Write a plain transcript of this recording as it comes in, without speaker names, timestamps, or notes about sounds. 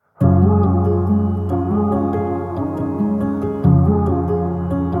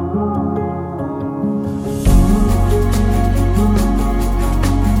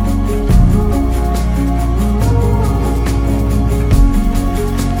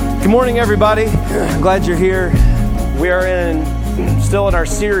Good morning, everybody. Glad you're here. We are still in our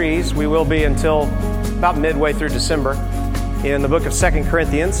series. We will be until about midway through December in the book of 2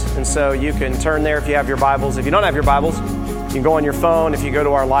 Corinthians. And so you can turn there if you have your Bibles. If you don't have your Bibles, you can go on your phone. If you go to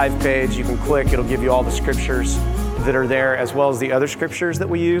our live page, you can click. It'll give you all the scriptures that are there, as well as the other scriptures that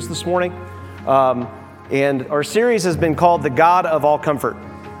we use this morning. And our series has been called The God of All Comfort.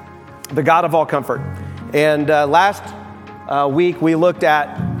 The God of All Comfort. And last week we looked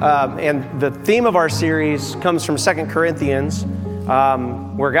at, and the theme of our series comes from 2 Corinthians,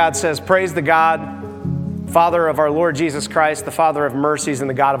 where God says, praise the God, Father of our Lord Jesus Christ, the Father of mercies and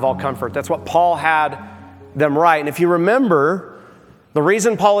the God of all comfort. That's what Paul had them write. And if you remember, the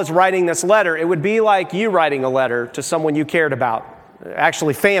reason Paul is writing this letter, it would be like you writing a letter to someone you cared about.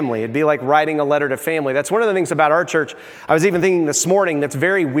 Actually, family. It'd be like writing a letter to family. That's one of the things about our church. I was even thinking this morning that's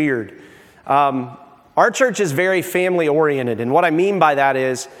very weird. Our church is very family-oriented, and what I mean by that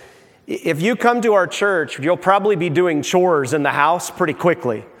is, if you come to our church, you'll probably be doing chores in the house pretty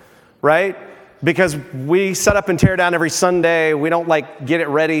quickly, right? Because we set up and tear down every Sunday. We don't get it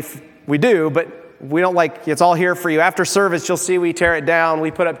ready. We do, but we don't it's all here for you. After service, you'll see we tear it down.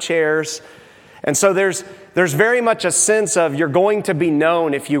 We put up chairs. And so there's very much a sense of you're going to be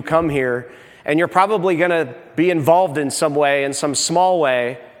known if you come here, and you're probably going to be involved in some way, in some small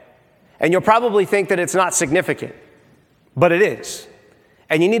way. And you'll probably think that it's not significant, but it is.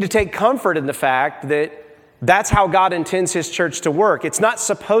 And you need to take comfort in the fact that that's how God intends His church to work. It's not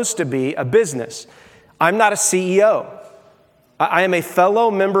supposed to be a business. I'm not a CEO. I am a fellow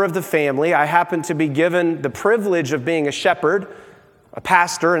member of the family. I happen to be given the privilege of being a shepherd, a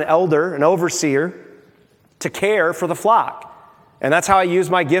pastor, an elder, an overseer, to care for the flock. And that's how I use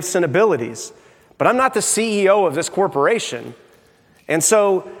my gifts and abilities. But I'm not the CEO of this corporation. And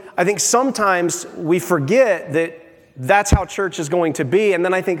so I think sometimes we forget that that's how church is going to be. And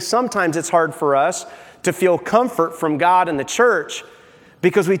then I think sometimes it's hard for us to feel comfort from God and the church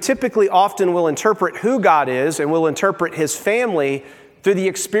because we typically often will interpret who God is and will interpret His family through the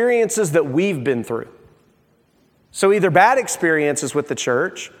experiences that we've been through. So either bad experiences with the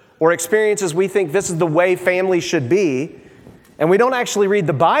church or experiences we think this is the way family should be. And we don't actually read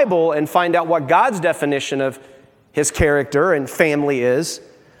the Bible and find out what God's definition of His character and family is.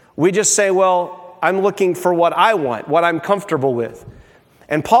 We just say, well, I'm looking for what I want, what I'm comfortable with.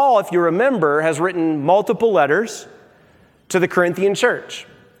 And Paul, if you remember, has written multiple letters to the Corinthian church.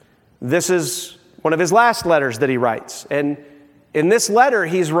 This is one of his last letters that he writes. And in this letter,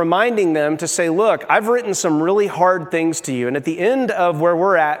 he's reminding them to say, look, I've written some really hard things to you. And at the end of where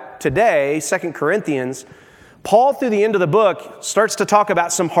we're at today, 2 Corinthians, Paul, through the end of the book, starts to talk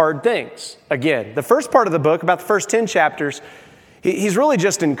about some hard things. Again, the first part of the book, about the first 10 chapters, he's really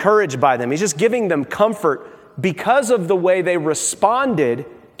just encouraged by them. He's just giving them comfort because of the way they responded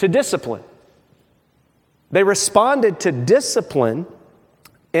to discipline. They responded to discipline,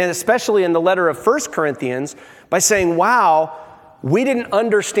 and especially in the letter of 1 Corinthians, by saying, wow, we didn't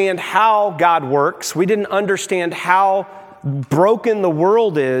understand how God works. We didn't understand how broken the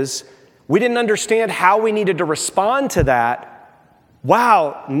world is. We didn't understand how we needed to respond to that.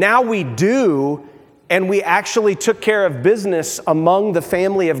 Wow, now we do. And we actually took care of business among the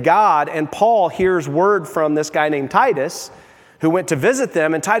family of God. And Paul hears word from this guy named Titus, who went to visit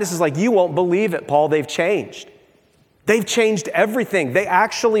them. And Titus is like, you won't believe it, Paul. They've changed. They've changed everything. They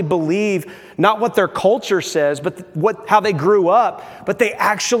actually believe not what their culture says, but how they grew up. But they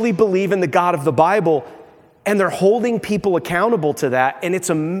actually believe in the God of the Bible. And they're holding people accountable to that. And it's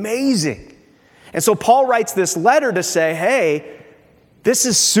amazing. And so Paul writes this letter to say, hey, this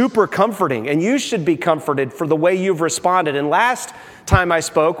is super comforting, and you should be comforted for the way you've responded. And last time I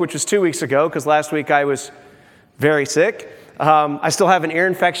spoke, which was 2 weeks ago, because last week I was very sick, I still have an ear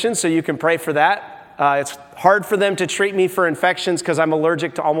infection, so you can pray for that. It's hard for them to treat me for infections because I'm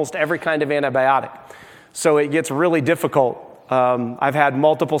allergic to almost every kind of antibiotic. So it gets really difficult. I've had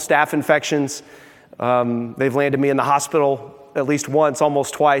multiple staph infections. They've landed me in the hospital at least once,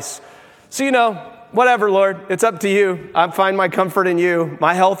 almost twice. So, whatever, Lord, it's up to you. I find my comfort in you.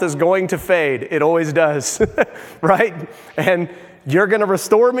 My health is going to fade. It always does, right? And you're going to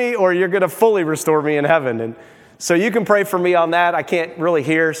restore me or you're going to fully restore me in heaven. And so you can pray for me on that. I can't really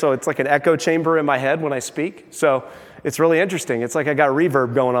hear, so it's like an echo chamber in my head when I speak. So it's really interesting. It's like I got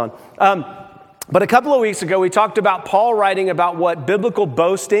reverb going on. But a couple of weeks ago, we talked about Paul writing about what biblical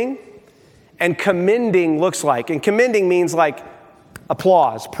boasting and commending looks like. And commending means like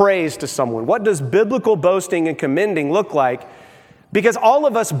applause, praise to someone. What does biblical boasting and commending look like? Because all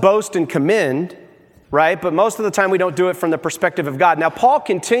of us boast and commend, right? But most of the time we don't do it from the perspective of God. Now, Paul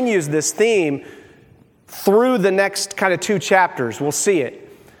continues this theme through the next kind of 2 chapters. We'll see it.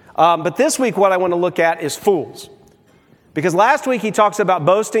 But this week, what I want to look at is fools. Because last week he talks about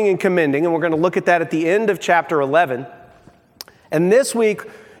boasting and commending, and we're going to look at that at the end of chapter 11. And this week,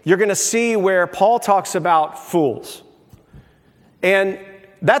 you're going to see where Paul talks about fools. And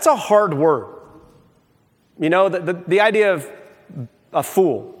that's a hard word. You know, the idea of a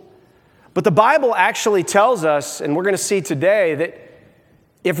fool. But the Bible actually tells us, and we're going to see today, that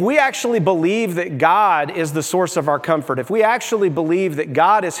if we actually believe that God is the source of our comfort, if we actually believe that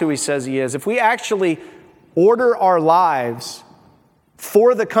God is who He says He is, if we actually order our lives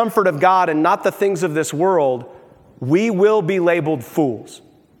for the comfort of God and not the things of this world, we will be labeled fools.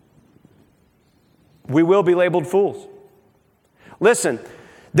 We will be labeled fools. Listen,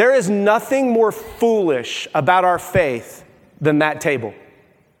 there is nothing more foolish about our faith than that table,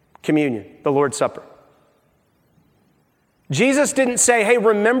 communion, the Lord's Supper. Jesus didn't say, hey,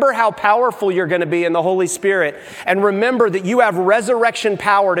 remember how powerful you're going to be in the Holy Spirit, and remember that you have resurrection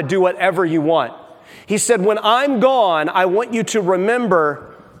power to do whatever you want. He said, when I'm gone, I want you to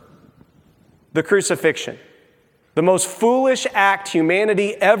remember the crucifixion, the most foolish act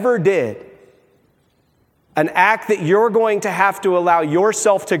humanity ever did, an act that you're going to have to allow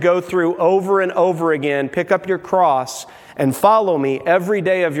yourself to go through over and over again, pick up your cross and follow me every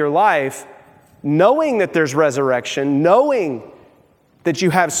day of your life, knowing that there's resurrection, knowing that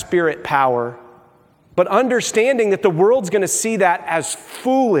you have spirit power, but understanding that the world's going to see that as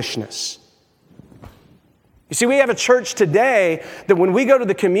foolishness. You see, we have a church today that when we go to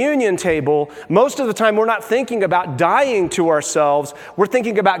the communion table, most of the time we're not thinking about dying to ourselves, we're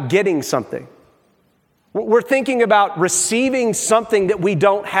thinking about getting something. We're thinking about receiving something that we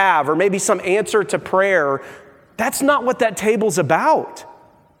don't have, or maybe some answer to prayer. That's not what that table's about.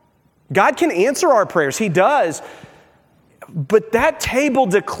 God can answer our prayers. He does. But that table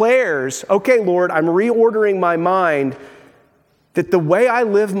declares, okay, Lord, I'm reordering my mind that the way I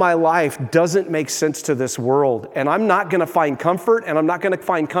live my life doesn't make sense to this world. And I'm not going to find comfort, and I'm not going to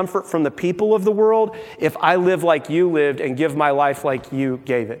find comfort from the people of the world if I live like you lived and give my life like you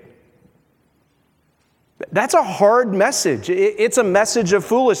gave it. That's a hard message. It's a message of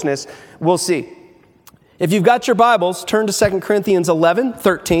foolishness. We'll see. If you've got your Bibles, turn to 2 Corinthians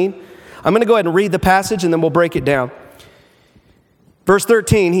 11:13. I'm going to go ahead and read the passage, and then we'll break it down. Verse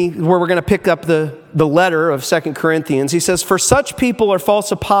 13, where we're going to pick up the letter of 2 Corinthians, he says, for such people are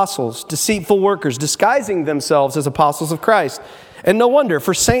false apostles, deceitful workers, disguising themselves as apostles of Christ. And no wonder,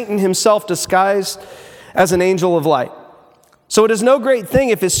 for Satan himself disguised as an angel of light. So it is no great thing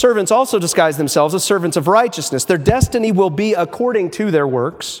if his servants also disguise themselves as servants of righteousness. Their destiny will be according to their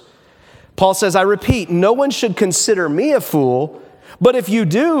works. Paul says, I repeat, no one should consider me a fool, but if you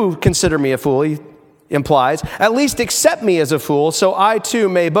do consider me a fool, he implies, at least accept me as a fool, so I too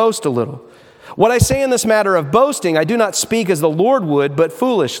may boast a little. What I say in this matter of boasting, I do not speak as the Lord would, but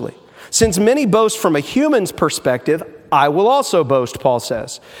foolishly. Since many boast from a human's perspective, I will also boast, Paul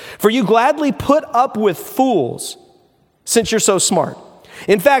says. For you gladly put up with fools, since you're so smart.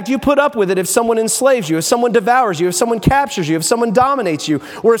 In fact, you put up with it if someone enslaves you, if someone devours you, if someone captures you, if someone dominates you,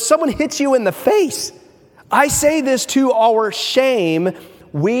 or if someone hits you in the face. I say this to our shame,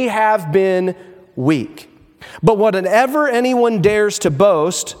 we have been weak. But whatever anyone dares to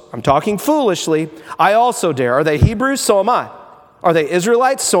boast, I'm talking foolishly, I also dare. Are they Hebrews? So am I. Are they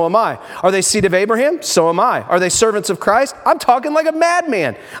Israelites? So am I. Are they seed of Abraham? So am I. Are they servants of Christ? I'm talking like a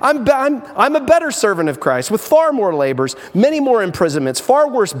madman. I'm a better servant of Christ with far more labors, many more imprisonments, far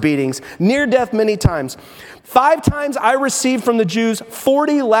worse beatings, near death many times. 5 times I received from the Jews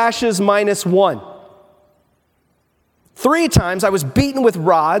 40 lashes minus 1. 3 times I was beaten with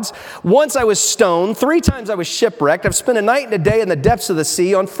rods. Once I was stoned. 3 times I was shipwrecked. I've spent a night and a day in the depths of the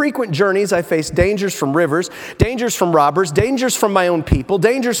sea. On frequent journeys, I faced dangers from rivers, dangers from robbers, dangers from my own people,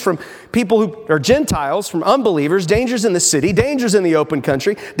 dangers from people who are Gentiles, from unbelievers, dangers in the city, dangers in the open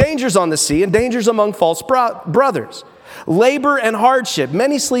country, dangers on the sea, and dangers among false brothers. Labor and hardship,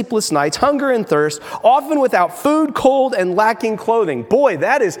 many sleepless nights, hunger and thirst, often without food, cold, and lacking clothing. Boy,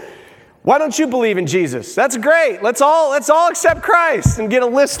 that is... Why don't you believe in Jesus? That's great. Let's all accept Christ and get a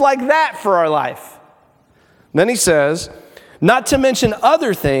list like that for our life. Then he says, not to mention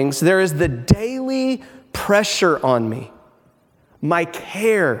other things, there is the daily pressure on me, my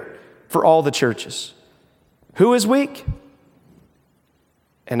care for all the churches. Who is weak?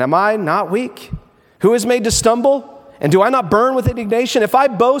 And am I not weak? Who is made to stumble? And do I not burn with indignation? If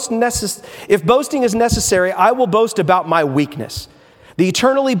boasting is necessary, I will boast about my weakness. The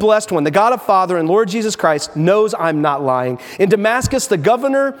eternally blessed one, the God of Father and Lord Jesus Christ, knows I'm not lying. In Damascus, the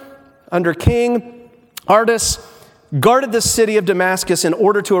governor under King Artaxerxes guarded the city of Damascus in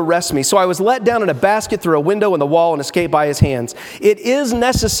order to arrest me. So I was let down in a basket through a window in the wall and escaped by his hands. It is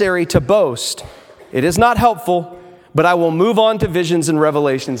necessary to boast. It is not helpful, but I will move on to visions and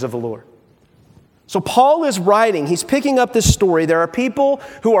revelations of the Lord. So Paul is writing, he's picking up this story. There are people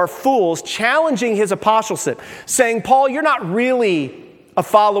who are fools challenging his apostleship, saying, Paul, you're not really a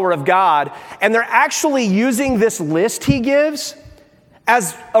follower of God. And they're actually using this list he gives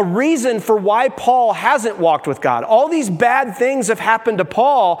as a reason for why Paul hasn't walked with God. All these bad things have happened to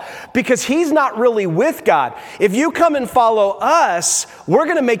Paul because he's not really with God. If you come and follow us, we're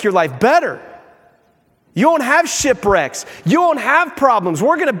going to make your life better. You won't have shipwrecks. You won't have problems.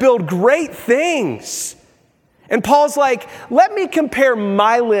 We're going to build great things. And Paul's like, let me compare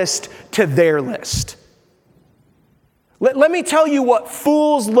my list to their list. Let me tell you what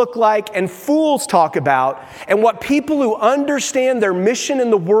fools look like and fools talk about, and what people who understand their mission in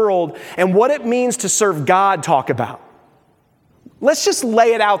the world and what it means to serve God talk about. Let's just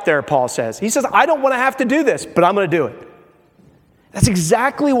lay it out there, Paul says. He says, I don't want to have to do this, but I'm going to do it. That's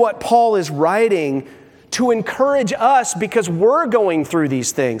exactly what Paul is writing to encourage us because we're going through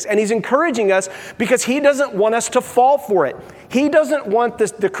these things. And he's encouraging us because he doesn't want us to fall for it. He doesn't want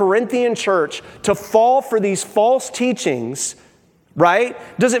the Corinthian church to fall for these false teachings, right?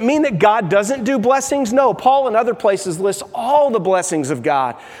 Does it mean that God doesn't do blessings? No. Paul in other places lists all the blessings of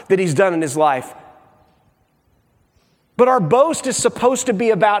God that he's done in his life. But our boast is supposed to be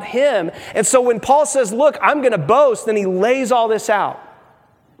about him. And so when Paul says, look, I'm going to boast, then he lays all this out.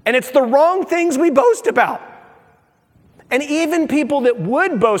 And it's the wrong things we boast about. And even people that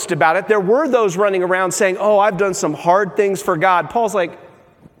would boast about it, there were those running around saying, oh, I've done some hard things for God. Paul's like,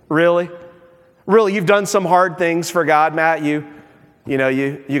 really? Really, you've done some hard things for God, Matt? You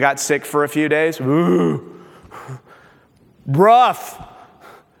got sick for a few days? Ooh, rough.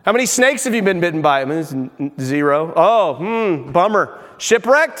 How many snakes have you been bitten by? I mean, 0. Oh, bummer.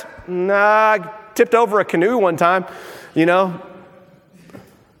 Shipwrecked? Nah, I tipped over a canoe one time,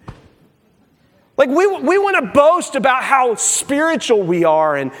 Like we want to boast about how spiritual we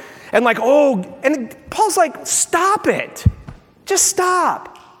are and Paul's like, stop it. Just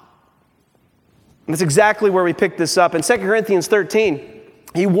stop. And that's exactly where we pick this up. In 2 Corinthians 13,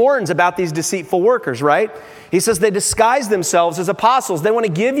 he warns about these deceitful workers, right? He says they disguise themselves as apostles. They want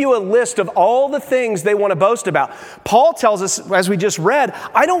to give you a list of all the things they want to boast about. Paul tells us, as we just read,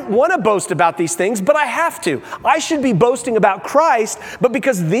 I don't want to boast about these things, but I have to. I should be boasting about Christ, but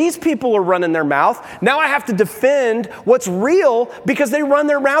because these people are running their mouth, now I have to defend what's real because they run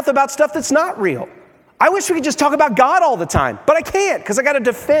their mouth about stuff that's not real. I wish we could just talk about God all the time, but I can't because I got to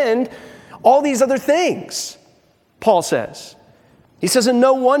defend all these other things, Paul says. He says, and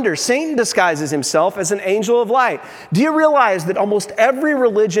no wonder Satan disguises himself as an angel of light. Do you realize that almost every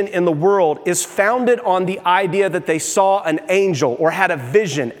religion in the world is founded on the idea that they saw an angel or had a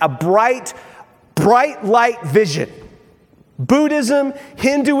vision, a bright light vision? Buddhism,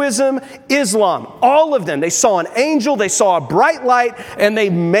 Hinduism, Islam, all of them, they saw an angel, they saw a bright light, and they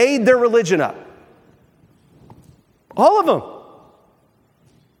made their religion up. All of them.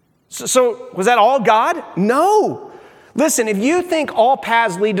 So was that all God? No. Listen, if you think all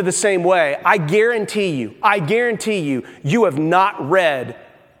paths lead to the same way, I guarantee you, you have not read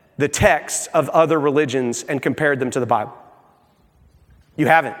the texts of other religions and compared them to the Bible. You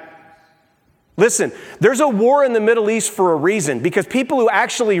haven't. Listen, there's a war in the Middle East for a reason, because people who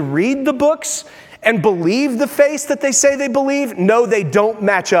actually read the books and believe the faith that they say they believe, know they don't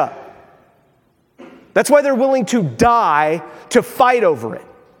match up. That's why they're willing to die to fight over it,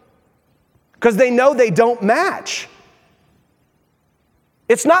 because they know they don't match.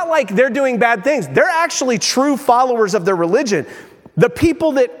 It's not like they're doing bad things. They're actually true followers of their religion. The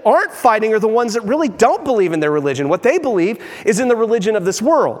people that aren't fighting are the ones that really don't believe in their religion. What they believe is in the religion of this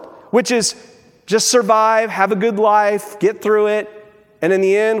world, which is just survive, have a good life, get through it, and in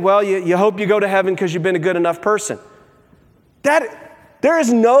the end, well, you hope you go to heaven because you've been a good enough person. There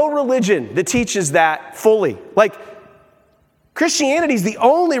is no religion that teaches that fully. Like, Christianity is the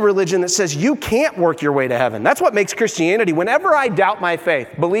only religion that says you can't work your way to heaven. That's what makes Christianity. Whenever I doubt my faith,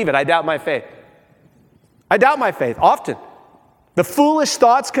 believe it, I doubt my faith. I doubt my faith often. The foolish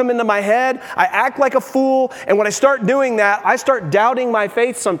thoughts come into my head. I act like a fool. And when I start doing that, I start doubting my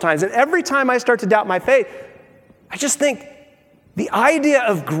faith sometimes. And every time I start to doubt my faith, I just think the idea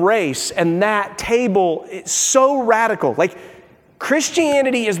of grace and that table is so radical. Like,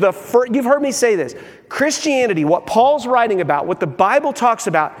 Christianity is the first, you've heard me say this, Christianity, what Paul's writing about, what the Bible talks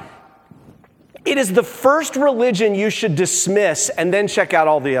about, it is the first religion you should dismiss and then check out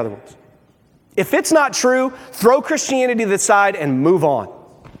all the other ones. If it's not true, throw Christianity to the side and move on.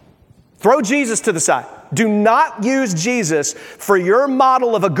 Throw Jesus to the side. Do not use Jesus for your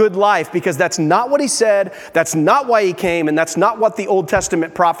model of a good life, because that's not what he said, that's not why he came, and that's not what the Old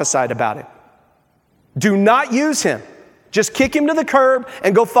Testament prophesied about him. Do not use him. Just kick him to the curb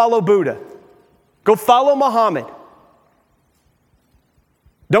and go follow Buddha. Go follow Muhammad.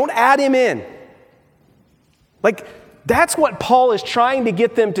 Don't add him in. Like, that's what Paul is trying to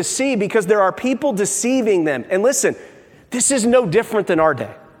get them to see, because there are people deceiving them. And listen, this is no different than our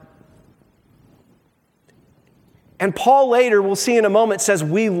day. And Paul later, we'll see in a moment, says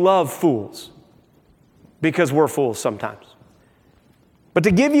we love fools because we're fools sometimes. But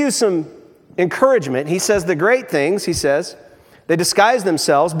to give you some encouragement, he says the great things, he says, they disguise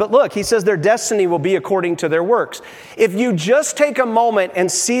themselves, but look, he says their destiny will be according to their works. If you just take a moment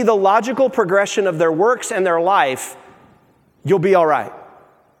and see the logical progression of their works and their life, you'll be all right.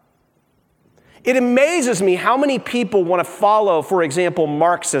 It amazes me how many people want to follow, for example,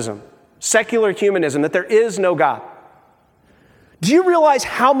 Marxism, secular humanism, that there is no God. Do you realize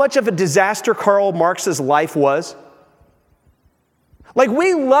how much of a disaster Karl Marx's life was? Like,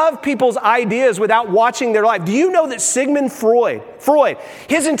 we love people's ideas without watching their life. Do you know that Sigmund Freud,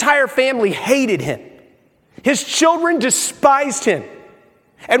 his entire family hated him. His children despised him.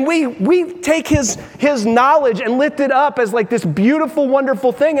 And we take his knowledge and lift it up as like this beautiful,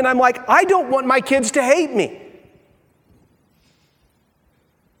 wonderful thing. And I'm like, I don't want my kids to hate me.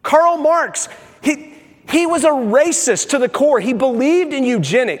 Karl Marx, he was a racist to the core. He believed in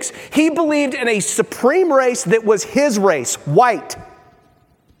eugenics. He believed in a supreme race that was his race, white.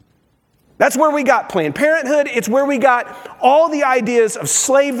 That's where we got Planned Parenthood. It's where we got all the ideas of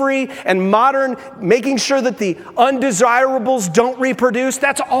slavery and modern, making sure that the undesirables don't reproduce.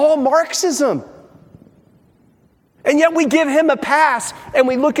 That's all Marxism. And yet we give him a pass, and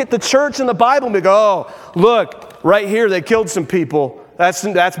we look at the church and the Bible and we go, oh, look, right here they killed some people. That's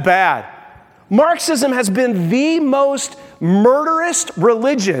bad. Marxism has been the most murderous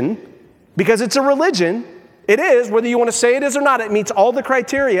religion, because it's a religion. It is, whether you want to say it is or not, it meets all the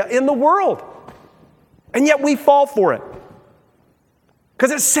criteria in the world. And yet we fall for it.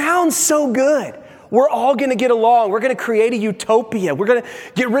 Because it sounds so good. We're all going to get along. We're going to create a utopia. We're going to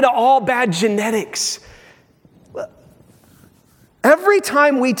get rid of all bad genetics. Every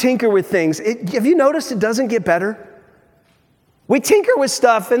time we tinker with things, have you noticed it doesn't get better? We tinker with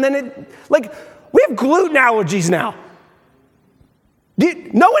stuff and then we have gluten allergies now.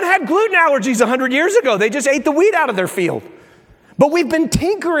 No one had gluten allergies 100 years ago. They just ate the wheat out of their field. But we've been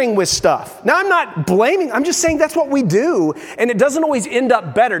tinkering with stuff. Now, I'm not blaming. I'm just saying that's what we do, and it doesn't always end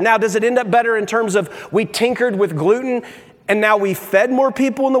up better. Now, does it end up better in terms of we tinkered with gluten, and now we fed more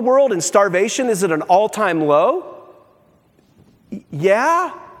people in the world, and starvation is at an all-time low?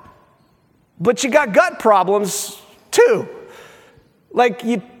 Yeah. But you got gut problems, too. Like,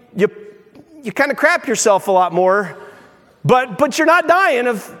 you kind of crap yourself a lot more. But you're not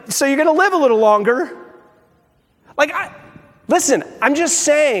dying so you're going to live a little longer. Listen, I'm just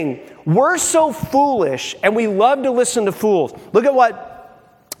saying, we're so foolish and we love to listen to fools. Look at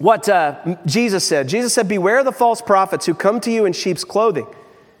what Jesus said. Jesus said, beware of the false prophets who come to you in sheep's clothing,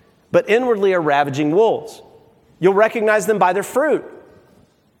 but inwardly are ravaging wolves. You'll recognize them by their fruit.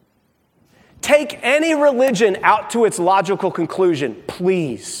 Take any religion out to its logical conclusion,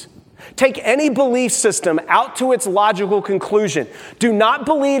 please. Take any belief system out to its logical conclusion. Do not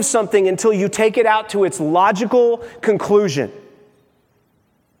believe something until you take it out to its logical conclusion.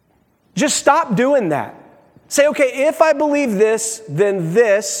 Just stop doing that. Say, okay, if I believe this, then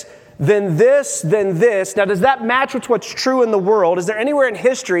this, then this, then this. Now, does that match with what's true in the world? Is there anywhere in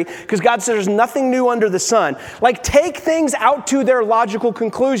history, because God says there's nothing new under the sun, take things out to their logical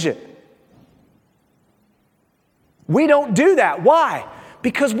conclusion. We don't do that. Why?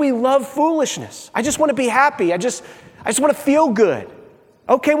 Because we love foolishness. I just want to be happy. I just want to feel good.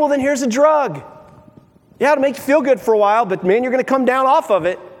 Okay, well then here's a drug. Yeah, it'll make you feel good for a while, but man, you're going to come down off of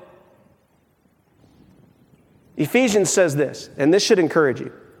it. Ephesians says this, and this should encourage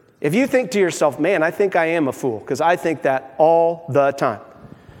you. If you think to yourself, man, I think I am a fool, because I think that all the time.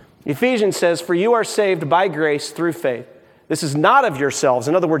 Ephesians says, for you are saved by grace through faith. This is not of yourselves.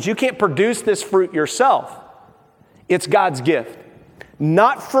 In other words, you can't produce this fruit yourself. It's God's gift.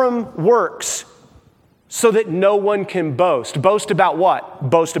 Not from works, so that no one can boast. Boast about what?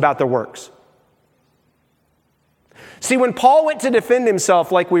 Boast about their works. See, when Paul went to defend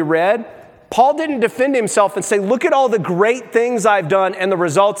himself, like we read, Paul didn't defend himself and say, look at all the great things I've done and the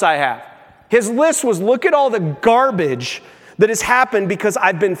results I have. His list was, look at all the garbage that has happened because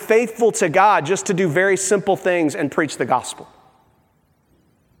I've been faithful to God just to do very simple things and preach the gospel.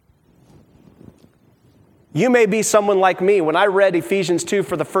 You may be someone like me. When I read Ephesians 2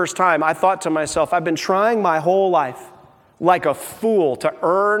 for the first time, I thought to myself, I've been trying my whole life like a fool to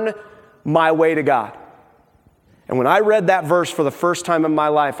earn my way to God. And when I read that verse for the first time in my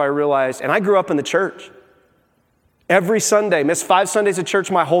life, I realized, and I grew up in the church. Every Sunday, missed 5 Sundays of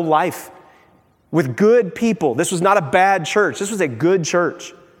church my whole life with good people. This was not a bad church. This was a good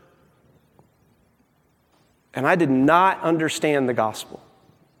church. And I did not understand the gospel.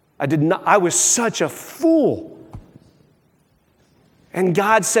 I was such a fool. And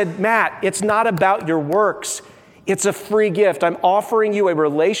God said, Matt, it's not about your works. It's a free gift. I'm offering you a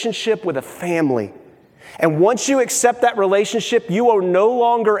relationship with a family. And once you accept that relationship, you are no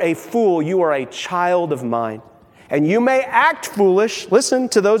longer a fool. You are a child of mine. And you may act foolish. Listen,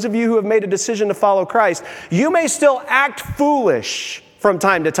 to those of you who have made a decision to follow Christ, you may still act foolish from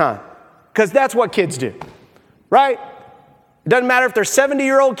time to time, because that's what kids do, right? It doesn't matter if they're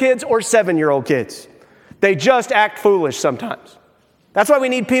 70-year-old kids or 7-year-old kids. They just act foolish sometimes. That's why we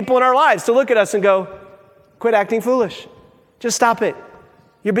need people in our lives to look at us and go, quit acting foolish. Just stop it.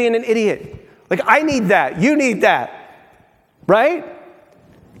 You're being an idiot. Like, I need that. You need that. Right?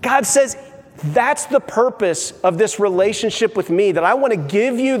 God says, that's the purpose of this relationship with me, that I want to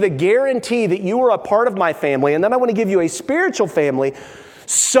give you the guarantee that you are a part of my family, and then I want to give you a spiritual family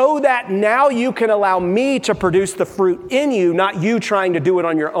so that now you can allow me to produce the fruit in you, not you trying to do it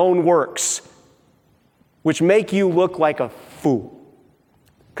on your own works, which make you look like a fool.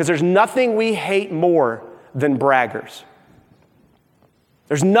 Because there's nothing we hate more than braggers.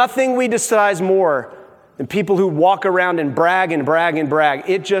 There's nothing we despise more than people who walk around and brag and brag and brag.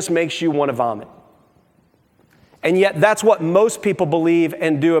 It just makes you want to vomit. And yet that's what most people believe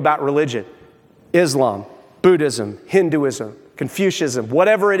and do about religion. Islam, Buddhism, Hinduism, Confucianism,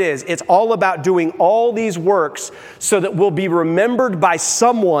 whatever it is, it's all about doing all these works so that we'll be remembered by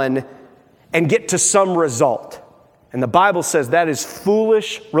someone and get to some result. And the Bible says that is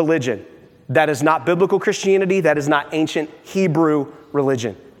foolish religion. That is not biblical Christianity. That is not ancient Hebrew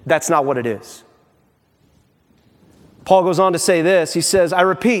religion. That's not what it is. Paul goes on to say this. He says, I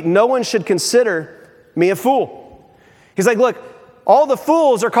repeat, no one should consider me a fool. He's like, look, all the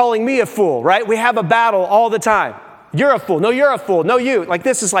fools are calling me a fool, right? We have a battle all the time. You're a fool. No, you're a fool. No, you. Like,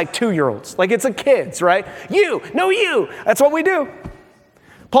 this is like 2-year-olds. Like, it's a kids, right? You. No, you. That's what we do.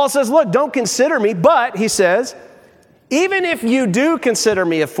 Paul says, look, don't consider me. But, he says, even if you do consider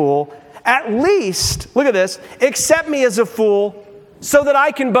me a fool, at least, look at this, accept me as a fool so that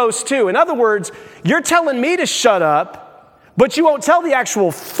I can boast too. In other words, you're telling me to shut up, but you won't tell the actual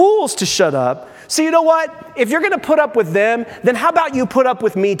fools to shut up. So you know what? If you're going to put up with them, then how about you put up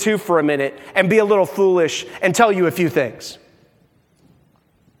with me too for a minute and be a little foolish and tell you a few things?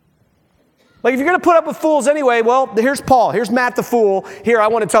 Like, if you're going to put up with fools anyway, well, here's Paul. Here's Matt the fool. Here, I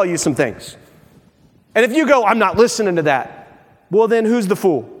want to tell you some things. And if you go, I'm not listening to that, well, then who's the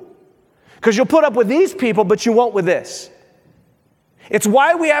fool? Because you'll put up with these people, but you won't with this. It's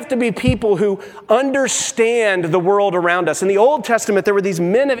why we have to be people who understand the world around us. In the Old Testament, there were these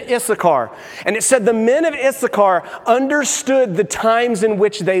men of Issachar, and it said the men of Issachar understood the times in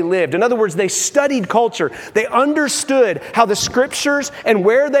which they lived. In other words, they studied culture. They understood how the scriptures and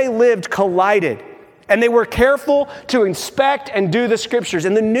where they lived collided. And they were careful to inspect and do the scriptures.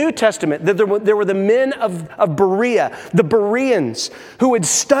 In the New Testament, there were the men of Berea, the Bereans, who would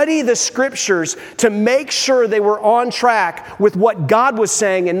study the scriptures to make sure they were on track with what God was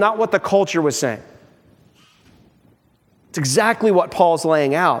saying and not what the culture was saying. It's exactly what Paul's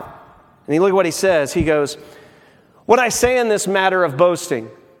laying out. And you look at what he says. He goes, what I say in this matter of boasting,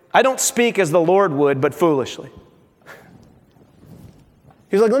 I don't speak as the Lord would, but foolishly.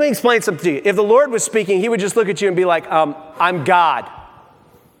 He's like, let me explain something to you. If the Lord was speaking, he would just look at you and be like, I'm God.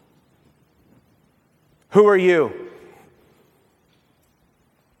 Who are you?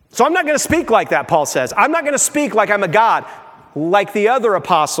 So I'm not going to speak like that, Paul says. I'm not going to speak like I'm a God, like the other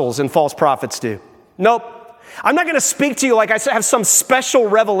apostles and false prophets do. Nope. I'm not going to speak to you like I have some special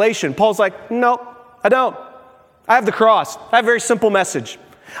revelation. Paul's like, nope, I don't. I have the cross. I have a very simple message.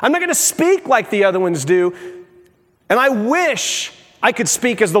 I'm not going to speak like the other ones do. And I wish I could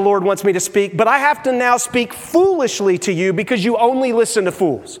speak as the Lord wants me to speak, but I have to now speak foolishly to you because you only listen to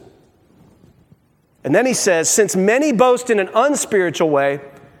fools. And then he says, since many boast in an unspiritual way,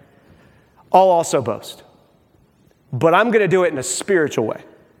 I'll also boast. But I'm going to do it in a spiritual way.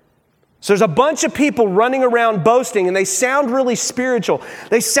 So there's a bunch of people running around boasting, and they sound really spiritual.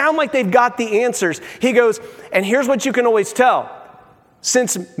 They sound like they've got the answers. He goes, and here's what you can always tell.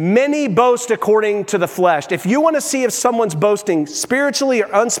 Since many boast according to the flesh, if you want to see if someone's boasting spiritually or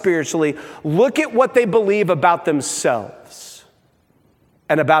unspiritually, look at what they believe about themselves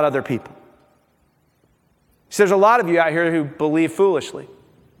and about other people. So there's a lot of you out here who believe foolishly.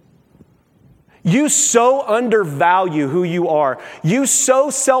 You so undervalue who you are. You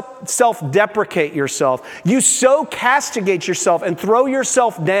so self-deprecate yourself. You so castigate yourself and throw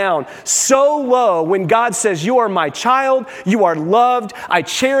yourself down so low when God says, you are my child, you are loved, I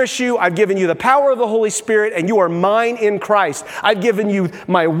cherish you, I've given you the power of the Holy Spirit, and you are mine in Christ. I've given you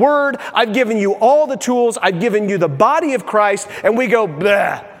my word, I've given you all the tools, I've given you the body of Christ, and we go,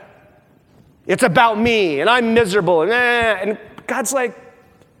 bleh. It's about me, and I'm miserable, and God's like,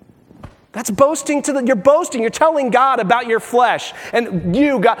 that's boasting you're boasting. You're telling God about your flesh. And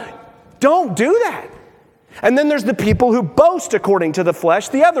God, don't do that. And then there's the people who boast according to the flesh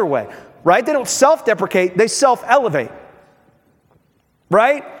the other way, right? They don't self-deprecate, they self-elevate,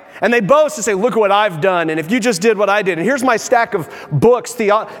 right? And they boast and say, look at what I've done. And if you just did what I did, and here's my stack of books. These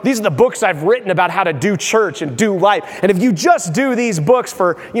are the books I've written about how to do church and do life. And if you just do these books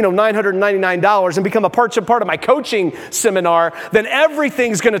for, $999 and become a part of my coaching seminar, then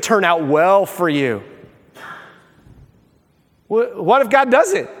everything's going to turn out well for you. What if God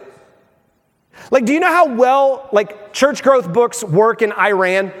does it? Do you know how well, church growth books work in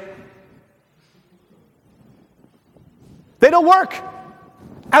Iran? They don't work.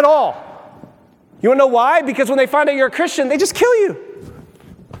 At all. You want to know why? Because when they find out you're a Christian, they just kill you.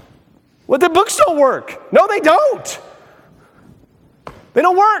 Well, the books don't work. No, they don't. They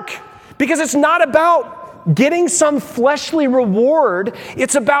don't work. Because it's not about getting some fleshly reward.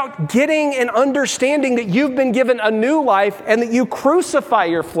 It's about getting an understanding that you've been given a new life and that you crucify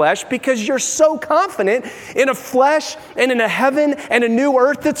your flesh because you're so confident in a flesh and in a heaven and a new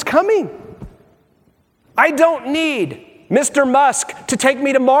earth that's coming. I don't need Mr. Musk to take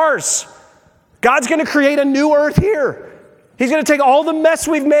me to Mars. God's going to create a new earth here. He's going to take all the mess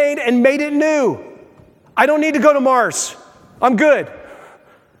we've made and made it new. I don't need to go to Mars. I'm good.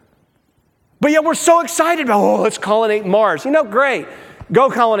 But yet we're so excited about, let's colonate Mars. Great. Go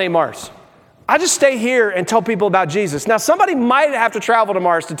colonate Mars. I just stay here and tell people about Jesus. Now, somebody might have to travel to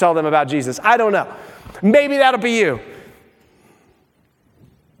Mars to tell them about Jesus. I don't know. Maybe that'll be you.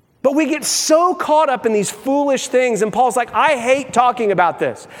 But we get so caught up in these foolish things, and Paul's like, I hate talking about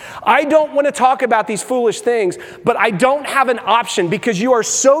this. I don't want to talk about these foolish things, but I don't have an option because you are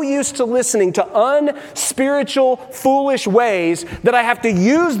so used to listening to unspiritual, foolish ways that I have to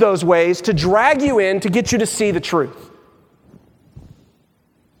use those ways to drag you in to get you to see the truth.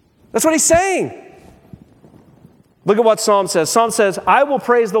 That's what he's saying. Look at what Psalm says. Psalm says, I will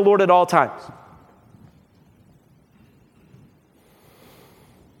praise the Lord at all times.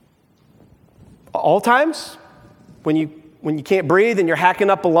 All times, when you can't breathe and you're hacking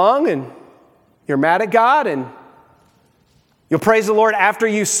up a lung and you're mad at God, and you'll praise the Lord after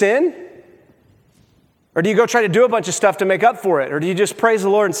you sin? Or do you go try to do a bunch of stuff to make up for it? Or do you just praise the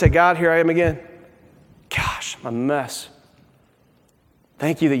Lord and say, God, here I am again. Gosh, I'm a mess.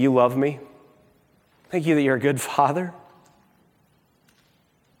 Thank you that you love me. Thank you that you're a good father.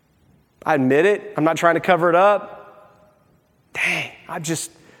 I admit it. I'm not trying to cover it up. Dang,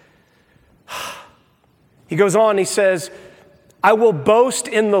 He goes on, he says, I will boast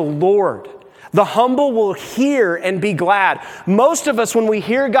in the Lord. The humble will hear and be glad. Most of us, when we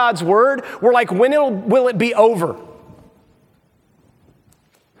hear God's word, we're like, when will it be over?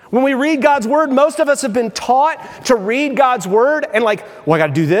 When we read God's word, most of us have been taught to read God's word and I got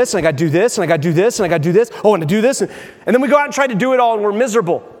to do this, and I got to do this, and I got to do this, and I got to do this. Oh, and to do this. And then we go out and try to do it all, and we're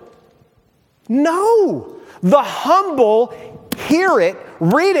miserable. No. The humble hear it,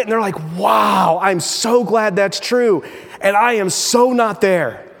 read it, and they're like, wow, I'm so glad that's true. And I am so not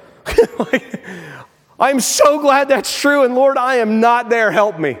there. I'm so glad that's true. And Lord, I am not there.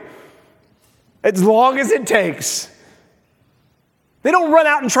 Help me. As long as it takes. They don't run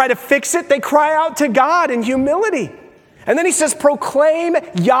out and try to fix it. They cry out to God in humility. And then he says, proclaim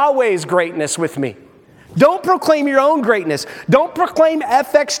Yahweh's greatness with me. Don't proclaim your own greatness. Don't proclaim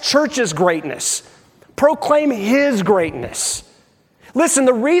FX Church's greatness. Proclaim his greatness. Listen,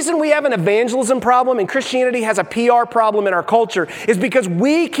 the reason we have an evangelism problem and Christianity has a PR problem in our culture is because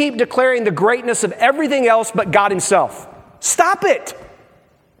we keep declaring the greatness of everything else but God himself. Stop it.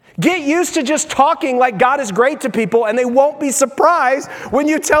 Get used to just talking like God is great to people, and they won't be surprised when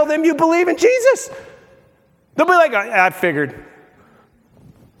you tell them you believe in Jesus. They'll be like, I figured.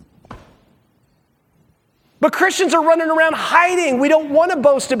 But Christians are running around hiding. We don't want to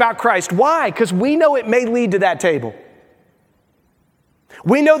boast about Christ. Why? Because we know it may lead to that table.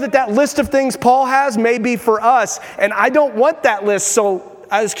 We know that list of things Paul has may be for us, and I don't want that list, so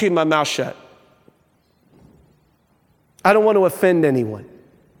I just keep my mouth shut. I don't want to offend anyone.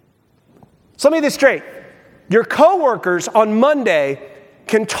 So let me get this straight. Your coworkers on Monday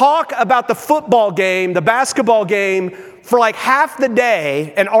can talk about the football game, the basketball game for like half the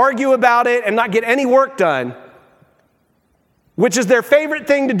day and argue about it and not get any work done, which is their favorite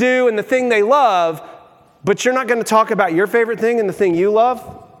thing to do and the thing they love, but you're not going to talk about your favorite thing and the thing you love?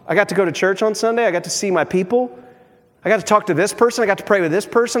 I got to go to church on Sunday. I got to see my people. I got to talk to this person. I got to pray with this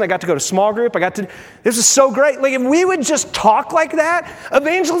person. I got to go to small group. This is so great. Like if we would just talk like that,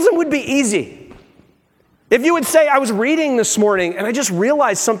 evangelism would be easy. If you would say, I was reading this morning and I just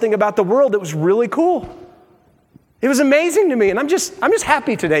realized something about the world that was really cool. It was amazing to me, and I'm just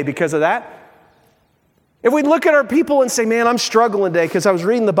happy today because of that. If we'd look at our people and say, man, I'm struggling today because I was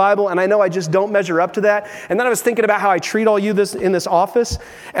reading the Bible and I know I just don't measure up to that. And then I was thinking about how I treat all you in this office.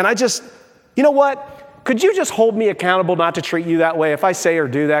 And you know what? Could you just hold me accountable not to treat you that way? If I say or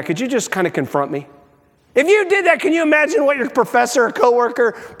do that, could you just kind of confront me? If you did that, can you imagine what your professor or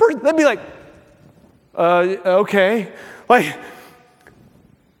coworker, they'd be like, okay. Like,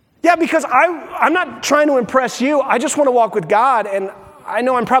 yeah, because I'm not trying to impress you. I just want to walk with God, and I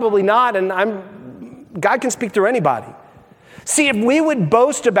know I'm probably not, and God can speak through anybody. See, if we would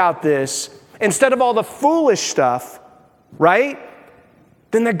boast about this instead of all the foolish stuff, right,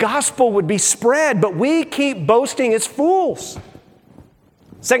 then the gospel would be spread, but we keep boasting as fools.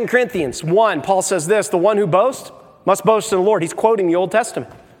 2 Corinthians 1, Paul says this, the one who boasts must boast in the Lord. He's quoting the Old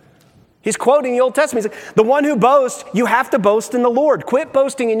Testament. He's quoting the Old Testament. He's like, the one who boasts, you have to boast in the Lord. Quit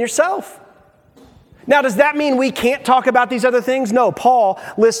boasting in yourself. Now, does that mean we can't talk about these other things? No, Paul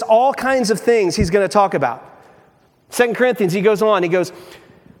lists all kinds of things he's going to talk about. 2 Corinthians, he goes on, he goes,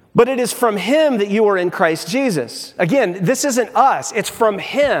 but it is from him that you are in Christ Jesus. Again, this isn't us, it's from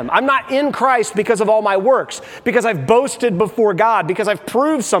him. I'm not in Christ because of all my works, because I've boasted before God, because I've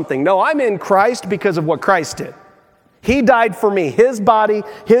proved something. No, I'm in Christ because of what Christ did. He died for me. His body,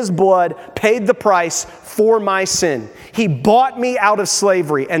 his blood paid the price for my sin. He bought me out of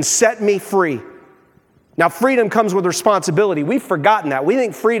slavery and set me free. Now, freedom comes with responsibility. We've forgotten that. We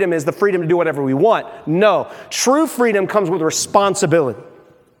think freedom is the freedom to do whatever we want. No, true freedom comes with responsibility.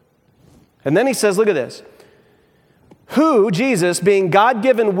 And then he says, look at this. Who, Jesus, being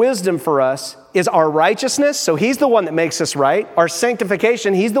God-given wisdom for us, is our righteousness. So he's the one that makes us right. Our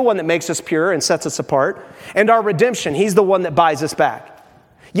sanctification, he's the one that makes us pure and sets us apart. And our redemption, he's the one that buys us back.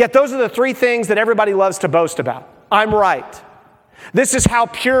 Yet those are the three things that everybody loves to boast about. I'm right. This is how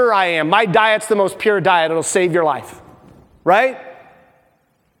pure I am. My diet's the most pure diet. It'll save your life. Right?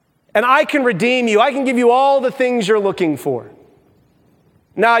 And I can redeem you. I can give you all the things you're looking for.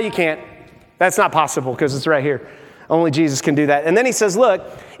 No, you can't. That's not possible because it's right here. Only Jesus can do that. And then he says, look,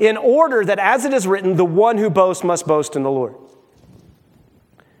 in order that as it is written, the one who boasts must boast in the Lord.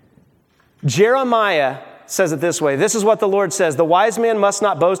 Jeremiah says it this way. This is what the Lord says. The wise man must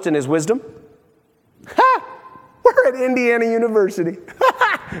not boast in his wisdom. Ha! We're at Indiana University.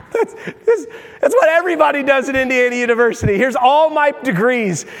 That's what everybody does at Indiana University. Here's all my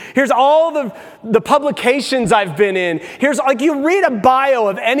degrees. Here's all the publications I've been in. Here's like you read a bio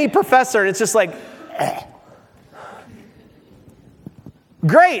of any professor and it's just like,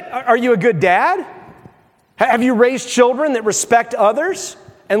 Great. Are you a good dad? Have you raised children that respect others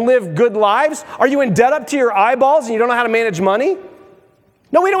and live good lives? Are you in debt up to your eyeballs and you don't know how to manage money?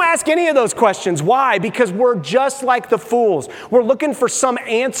 No, we don't ask any of those questions. Why? Because we're just like the fools. We're looking for some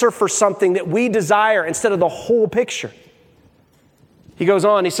answer for something that we desire instead of the whole picture. He goes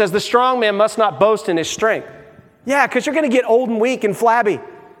on, he says, the strong man must not boast in his strength. Yeah, because you're going to get old and weak and flabby.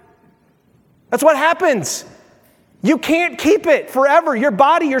 That's what happens. You can't keep it forever. Your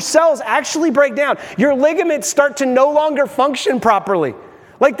body, your cells actually break down. Your ligaments start to no longer function properly.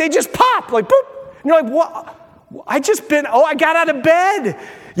 Like they just pop, like boop. And you're like, what? I got out of bed.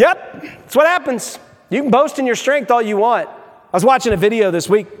 Yep, that's what happens. You can boast in your strength all you want. I was watching a video this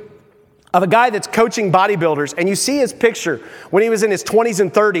week of a guy that's coaching bodybuilders, and you see his picture when he was in his 20s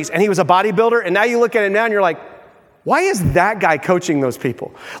and 30s, and he was a bodybuilder, and now you look at him now, and you're like, why is that guy coaching those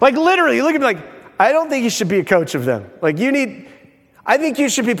people? Like literally, you look at him like, I don't think you should be a coach of them. I think you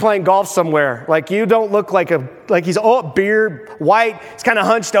should be playing golf somewhere. Like you don't look like he's all beard, white, he's kind of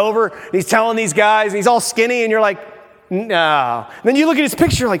hunched over, and he's telling these guys, and he's all skinny, and you're like, no. And then you look at his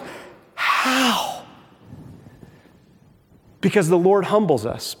picture like, how? Because the Lord humbles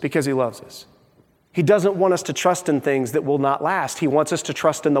us because he loves us. He doesn't want us to trust in things that will not last. He wants us to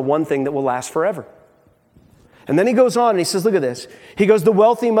trust in the one thing that will last forever. And then he goes on and he says, look at this. He goes, the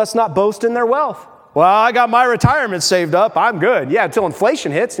wealthy must not boast in their wealth. Well, I got my retirement saved up. I'm good. Yeah, until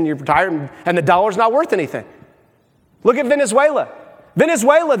inflation hits and you're retired and the dollar's not worth anything. Look at Venezuela.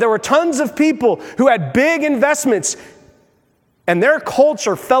 Venezuela, there were tons of people who had big investments and their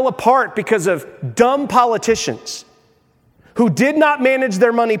culture fell apart because of dumb politicians who did not manage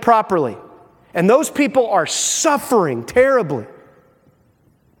their money properly. And those people are suffering terribly.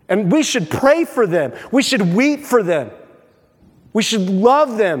 And we should pray for them. We should weep for them. We should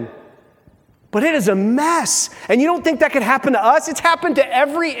love them. But it is a mess. And you don't think that could happen to us? It's happened to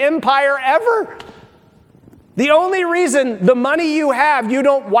every empire ever. The only reason the money you have, you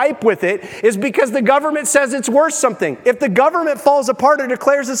don't wipe with it, is because the government says it's worth something. If the government falls apart or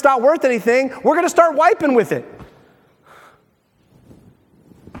declares it's not worth anything, we're going to start wiping with it.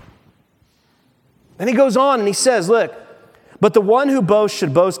 And he goes on and he says, look, but the one who boasts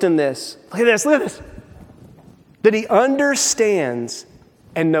should boast in this. Look at this, look at this. That he understands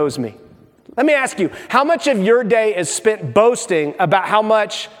and knows me. Let me ask you, how much of your day is spent boasting about how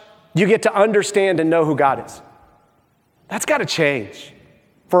much you get to understand and know who God is? That's got to change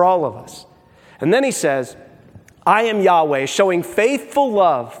for all of us. And then he says, I am Yahweh, showing faithful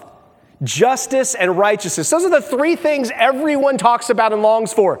love, justice, and righteousness. Those are the three things everyone talks about and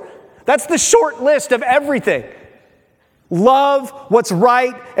longs for. That's the short list of everything. Love what's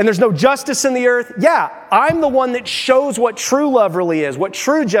right, and there's no justice in the earth. Yeah, I'm the one that shows what true love really is, what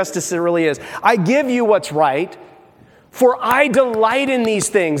true justice really is. I give you what's right, for I delight in these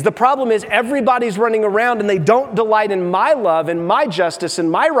things. The problem is everybody's running around and they don't delight in my love and my justice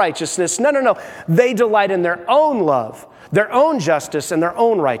and my righteousness. No. They delight in their own love, their own justice, and their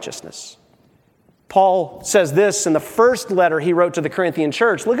own righteousness. Paul says this in the first letter he wrote to the Corinthian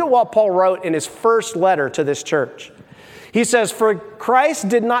church. Look at what Paul wrote in his first letter to this church. He says, for Christ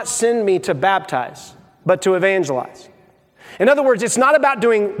did not send me to baptize, but to evangelize. In other words, it's not about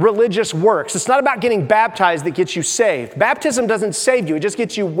doing religious works. It's not about getting baptized that gets you saved. Baptism doesn't save you. It just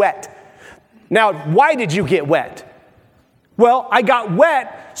gets you wet. Now, why did you get wet? Well, I got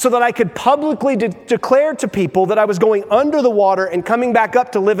wet so that I could publicly declare to people that I was going under the water and coming back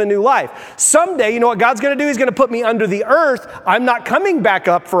up to live a new life. Someday, you know what God's going to do? He's going to put me under the earth. I'm not coming back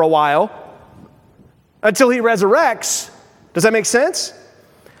up for a while until he resurrects. Does that make sense?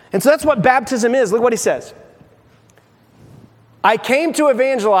 And so that's what baptism is. Look what he says. I came to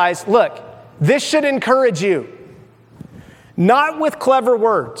evangelize. Look, this should encourage you. Not with clever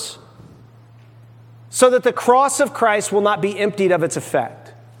words, so that the cross of Christ will not be emptied of its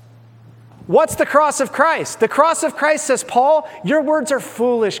effect. What's the cross of Christ? The cross of Christ, says Paul, your words are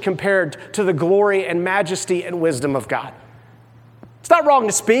foolish compared to the glory and majesty and wisdom of God. It's not wrong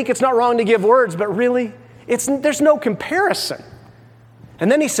to speak. It's not wrong to give words, but really, there's no comparison.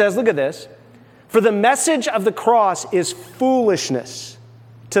 And then he says, look at this. For the message of the cross is foolishness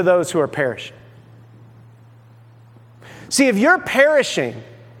to those who are perishing. See, if you're perishing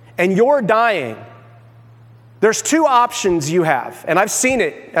and you're dying, there's two options you have. And I've seen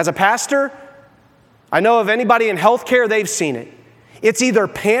it as a pastor. I know of anybody in healthcare, they've seen it. It's either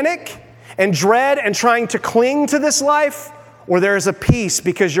panic and dread and trying to cling to this life, or there is a peace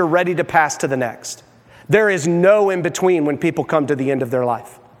because you're ready to pass to the next. There is no in between when people come to the end of their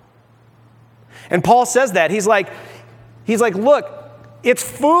life. And Paul says that. He's like, look, it's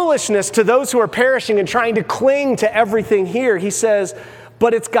foolishness to those who are perishing and trying to cling to everything here. He says,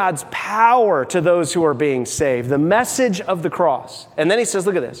 but it's God's power to those who are being saved. The message of the cross. And then he says,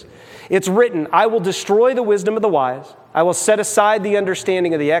 look at this. It's written, I will destroy the wisdom of the wise. I will set aside the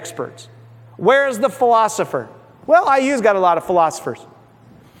understanding of the experts. Where is the philosopher? Well, IU's got a lot of philosophers.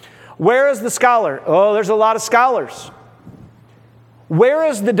 Where is the scholar? Oh, there's a lot of scholars. Where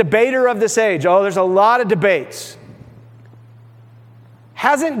is the debater of this age? Oh, there's a lot of debates.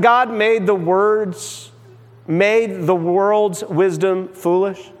 Hasn't God made the world's wisdom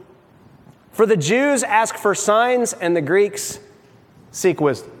foolish? For the Jews ask for signs and the Greeks seek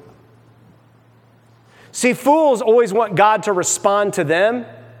wisdom. See, fools always want God to respond to them.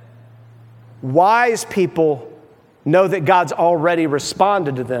 Wise people know that God's already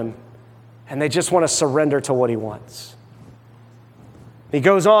responded to them, and they just want to surrender to what he wants. He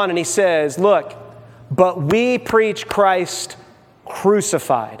goes on and he says, look, but we preach Christ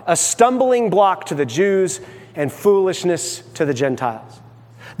crucified, a stumbling block to the Jews and foolishness to the Gentiles.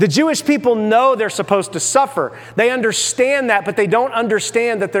 The Jewish people know they're supposed to suffer. They understand that, but they don't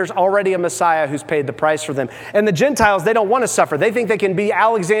understand that there's already a Messiah who's paid the price for them. And the Gentiles, they don't want to suffer. They think they can be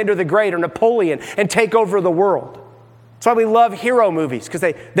Alexander the Great or Napoleon and take over the world. That's why we love hero movies, because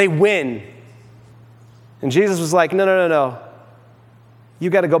they win. And Jesus was like, no.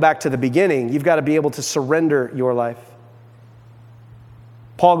 You've got to go back to the beginning. You've got to be able to surrender your life.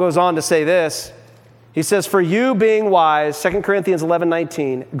 Paul goes on to say this. He says, for you being wise, 2 Corinthians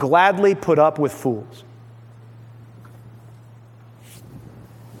 11:19, gladly put up with fools.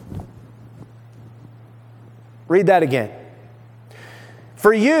 Read that again.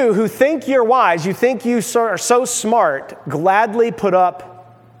 For you who think you're wise, you think you are so smart, gladly put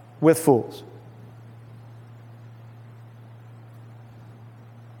up with fools.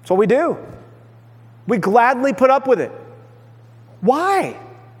 That's what we do. We gladly put up with it. Why?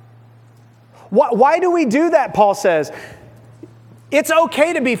 Why do we do that, Paul says? It's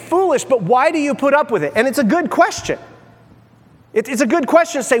okay to be foolish, but why do you put up with it? And it's a good question. It's a good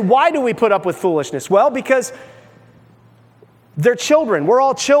question to say, why do we put up with foolishness? Well, because they're children. We're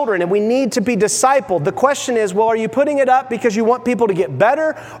all children, and we need to be discipled. The question is, well, are you putting it up because you want people to get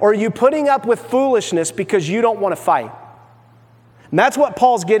better, or are you putting up with foolishness because you don't want to fight? And that's what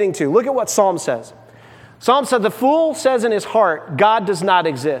Paul's getting to. Look at what Psalm says. Psalm said, the fool says in his heart, God does not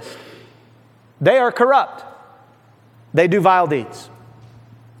exist. They are corrupt. They do vile deeds.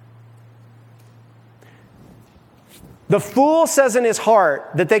 The fool says in his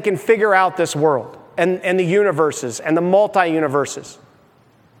heart that they can figure out this world and the universes and the multi-universes.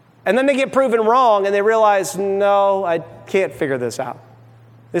 And then they get proven wrong and they realize, no, I can't figure this out.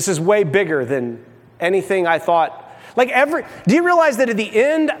 This is way bigger than anything I thought. Do you realize that at the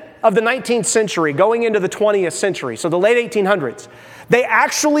end of the 19th century, going into the 20th century, so the late 1800s, they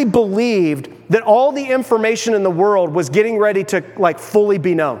actually believed that all the information in the world was getting ready to fully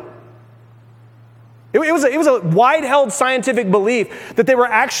be known. It was a wide-held scientific belief that they were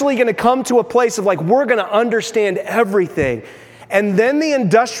actually going to come to a place of we're going to understand everything. And then the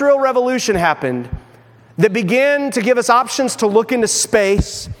Industrial Revolution happened that began to give us options to look into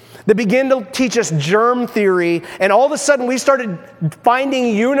space, that began to teach us germ theory, and all of a sudden we started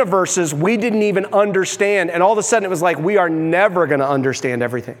finding universes we didn't even understand, and all of a sudden it was we are never going to understand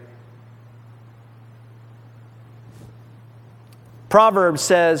everything. Proverbs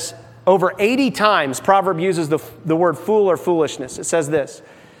says, over 80 times, Proverb uses the word fool or foolishness. It says this: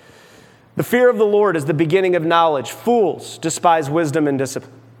 the fear of the Lord is the beginning of knowledge. Fools despise wisdom and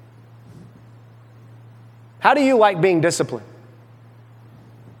discipline. How do you like being disciplined?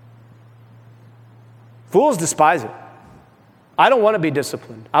 Fools despise it. I don't want to be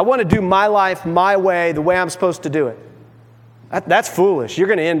disciplined. I want to do my life my way, the way I'm supposed to do it. That's foolish. You're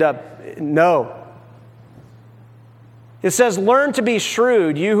going to end up, no. It says, learn to be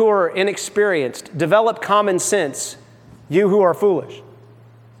shrewd, you who are inexperienced. Develop common sense, you who are foolish.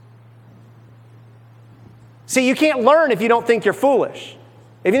 See, you can't learn if you don't think you're foolish.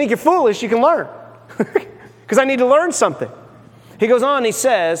 If you think you're foolish, you can learn. Because I need to learn something. He goes on, he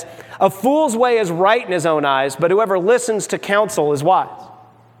says, a fool's way is right in his own eyes, but whoever listens to counsel is wise.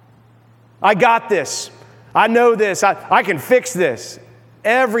 I got this. I know this. I can fix this.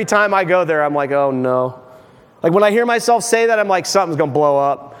 Every time I go there, I'm like, oh no. When I hear myself say that, I'm like, something's going to blow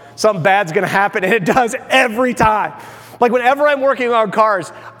up. Something bad's going to happen, and it does every time. Whenever I'm working on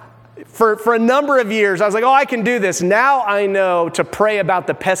cars, for a number of years, I was like, oh, I can do this. Now I know to pray about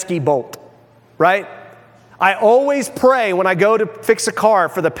the pesky bolt, right? I always pray when I go to fix a car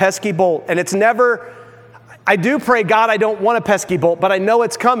for the pesky bolt, and it's never, I do pray, God, I don't want a pesky bolt, but I know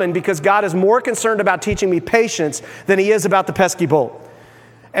it's coming because God is more concerned about teaching me patience than he is about the pesky bolt.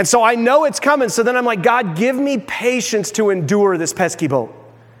 And so I know it's coming, so then I'm like, God, give me patience to endure this pesky bolt.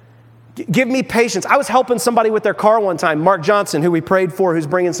 Give me patience. I was helping somebody with their car one time, Mark Johnson, who we prayed for, who's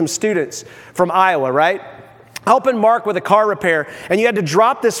bringing some students from Iowa, right? Helping Mark with a car repair, and you had to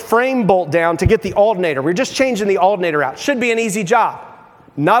drop this frame bolt down to get the alternator. We're just changing the alternator out. Should be an easy job.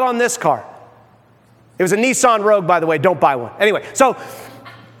 Not on this car. It was a Nissan Rogue, by the way. Don't buy one. Anyway, so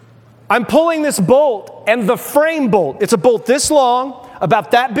I'm pulling this bolt, and the frame bolt, it's a bolt this long,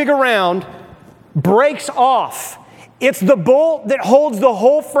 about that big around, breaks off. It's the bolt that holds the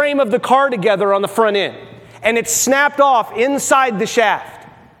whole frame of the car together on the front end. And it's snapped off inside the shaft.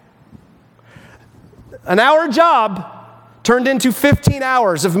 An hour job turned into 15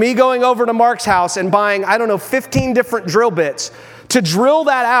 hours of me going over to Mark's house and buying, 15 different drill bits to drill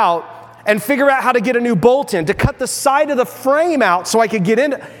that out and figure out how to get a new bolt in, to cut the side of the frame out so I could get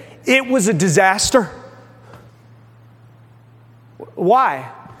in. It was a disaster.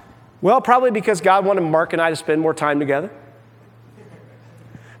 Why? Well, probably because God wanted Mark and I to spend more time together.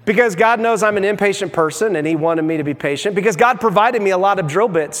 Because God knows I'm an impatient person and he wanted me to be patient. Because God provided me a lot of drill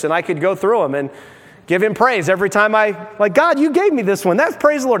bits and I could go through them and give him praise every time God, you gave me this one. That's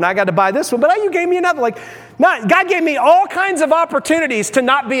praise the Lord. And I got to buy this one, but you gave me another. God gave me all kinds of opportunities to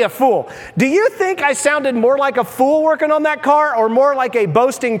not be a fool. Do you think I sounded more like a fool working on that car or more like a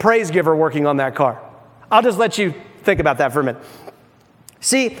boasting praise giver working on that car? I'll just let you think about that for a minute.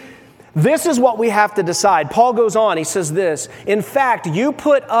 See, this is what we have to decide. Paul goes on, he says this, in fact, you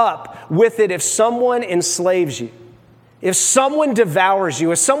put up with it if someone enslaves you, if someone devours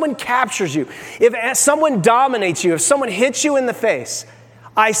you, if someone captures you, if someone dominates you, if someone hits you in the face.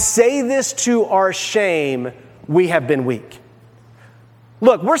 I say this to our shame, we have been weak.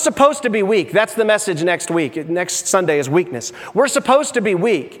 Look, we're supposed to be weak. That's the message next week. Next Sunday is weakness. We're supposed to be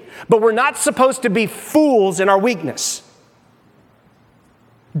weak, but we're not supposed to be fools in our weakness.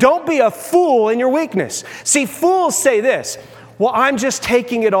 Don't be a fool in your weakness. See, fools say this, well, I'm just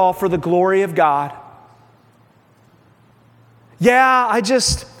taking it all for the glory of God. Yeah, I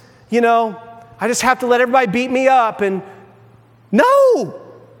just have to let everybody beat me up. And no.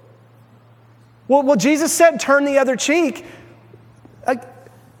 Well, Jesus said, turn the other cheek.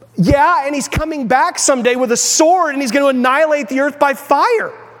 Yeah, and he's coming back someday with a sword and he's going to annihilate the earth by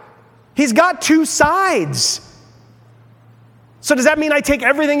fire. He's got two sides. So does that mean I take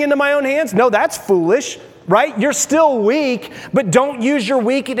everything into my own hands? No, that's foolish, right? You're still weak, but don't use your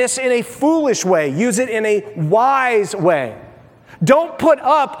weakness in a foolish way. Use it in a wise way. Don't put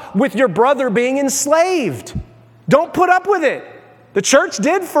up with your brother being enslaved. Don't put up with it. The church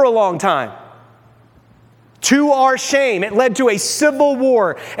did for a long time. To our shame, it led to a civil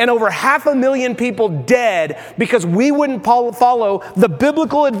war and over 500,000 people dead because we wouldn't follow the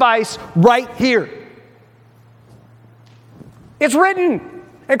biblical advice right here. It's written.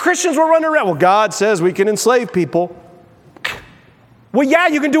 And Christians were running around. Well, God says we can enslave people. Well, yeah,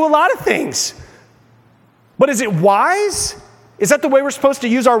 you can do a lot of things. But is it wise? Is that the way we're supposed to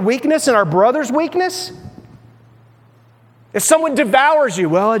use our weakness and our brother's weakness? If someone devours you,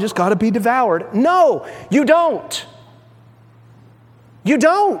 well, I just got to be devoured. No, you don't. You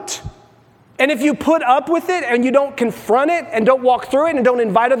don't. And if you put up with it and you don't confront it and don't walk through it and don't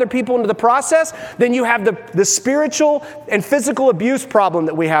invite other people into the process, then you have the spiritual and physical abuse problem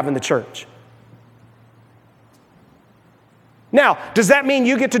that we have in the church. Now, does that mean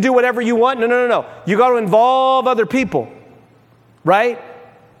you get to do whatever you want? No. You got to involve other people, right?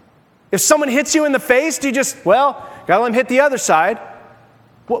 If someone hits you in the face, do you just, got to let them hit the other side?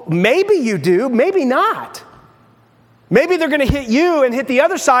 Well, maybe you do, maybe not. Maybe they're going to hit you and hit the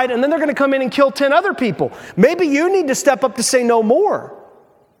other side, and then they're going to come in and kill 10 other people. Maybe you need to step up to say no more.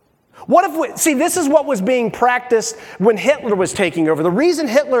 This is what was being practiced when Hitler was taking over. The reason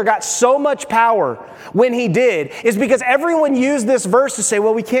Hitler got so much power when he did is because everyone used this verse to say,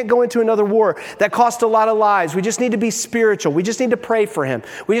 well, we can't go into another war. That cost a lot of lives. We just need to be spiritual. We just need to pray for him.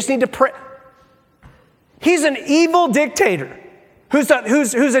 We just need to pray. He's an evil dictator who's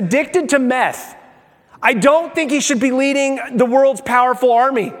addicted to meth. I don't think he should be leading the world's powerful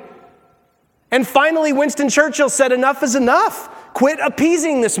army. And finally, Winston Churchill said, enough is enough. Quit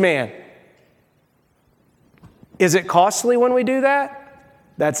appeasing this man. Is it costly when we do that?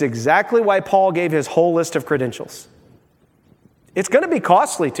 That's exactly why Paul gave his whole list of credentials. It's going to be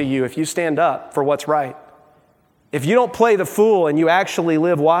costly to you if you stand up for what's right. If you don't play the fool and you actually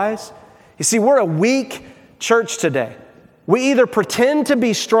live wise. You see, we're a weak church today. We either pretend to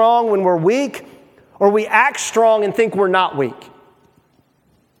be strong when we're weak, or we act strong and think we're not weak.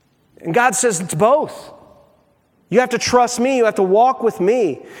 And God says it's both. You have to trust me. You have to walk with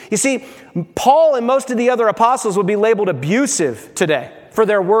me. You see, Paul and most of the other apostles would be labeled abusive today for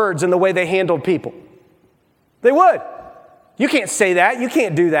their words and the way they handled people. They would. You can't say that. You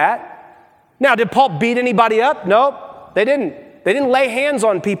can't do that. Now, did Paul beat anybody up? Nope, they didn't. They didn't lay hands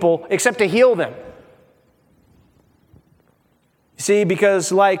on people except to heal them. See,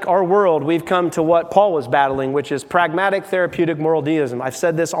 because like our world, we've come to what Paul was battling, which is pragmatic, therapeutic, moral deism. I've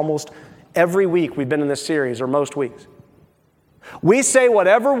said this almost every week we've been in this series, or most weeks. We say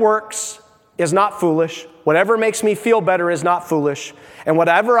whatever works is not foolish, whatever makes me feel better is not foolish, and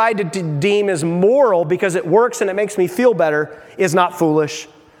whatever I deem is moral because it works and it makes me feel better is not foolish.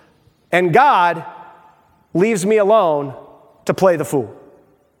 And God leaves me alone to play the fool.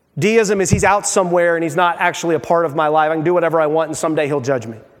 Deism is he's out somewhere and he's not actually a part of my life. I can do whatever I want and someday he'll judge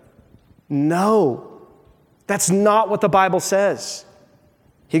me. No, that's not what the Bible says.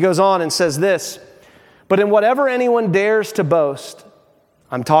 He goes on and says this, but in whatever anyone dares to boast,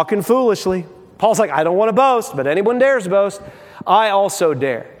 I'm talking foolishly. Paul's like, I don't want to boast, but anyone dares to boast, I also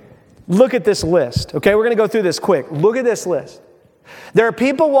dare. Look at this list, okay? We're going to go through this quick. Look at this list. There are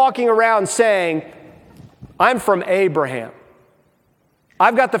people walking around saying, I'm from Abraham.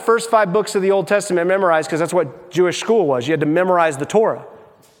 I've got the first 5 books of the Old Testament memorized because that's what Jewish school was. You had to memorize the Torah.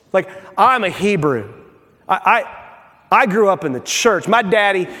 Like, I'm a Hebrew. I grew up in the church. My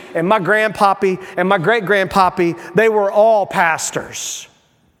daddy and my grandpappy and my great-grandpappy, they were all pastors.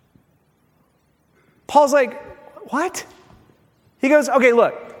 Paul's like, what? He goes, okay,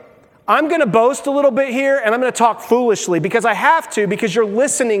 look, I'm going to boast a little bit here and I'm going to talk foolishly because I have to, because you're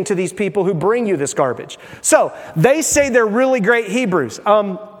listening to these people who bring you this garbage. So they say they're really great Hebrews.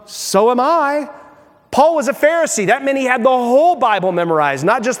 So am I. Paul was a Pharisee. That meant he had the whole Bible memorized,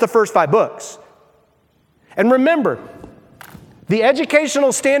 not just the first 5 books. And remember, the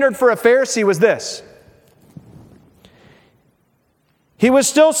educational standard for a Pharisee was this. He was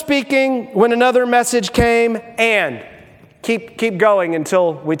still speaking when another message came, and keep going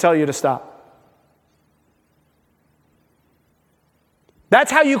until we tell you to stop.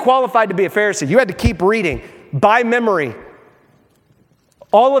 That's how you qualified to be a Pharisee. You had to keep reading by memory.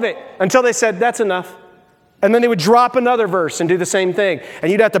 All of it until they said, that's enough. And then they would drop another verse and do the same thing.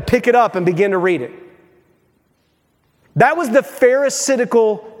 And you'd have to pick it up and begin to read it. That was the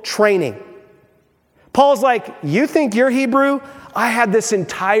Pharisaical training. Paul's like, you think you're Hebrew? I had this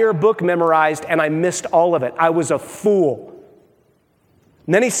entire book memorized and I missed all of it. I was a fool.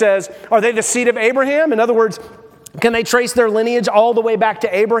 And then he says, are they the seed of Abraham? In other words, can they trace their lineage all the way back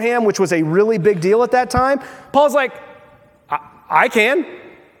to Abraham, which was a really big deal at that time? Paul's like, I can.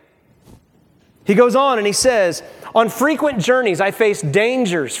 He goes on and he says, on frequent journeys, I faced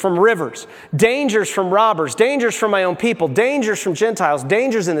dangers from rivers, dangers from robbers, dangers from my own people, dangers from Gentiles,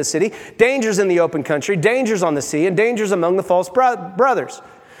 dangers in the city, dangers in the open country, dangers on the sea, and dangers among the false brothers.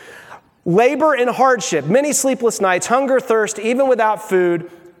 Labor and hardship, many sleepless nights, hunger, thirst, even without food,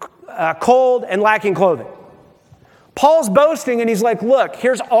 cold, and lacking clothing. Paul's boasting and he's like, look,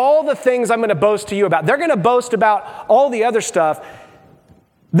 here's all the things I'm going to boast to you about. They're going to boast about all the other stuff.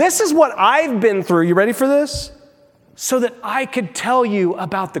 This is what I've been through. You ready for this? So that I could tell you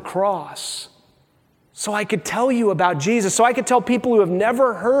about the cross. So I could tell you about Jesus. So I could tell people who have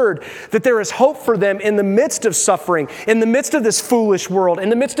never heard that there is hope for them in the midst of suffering, in the midst of this foolish world, in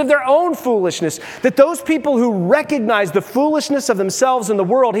the midst of their own foolishness. That those people who recognize the foolishness of themselves in the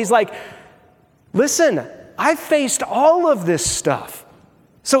world, he's like, listen, I faced all of this stuff.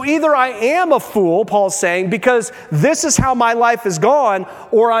 So either I am a fool, Paul's saying, because this is how my life has gone,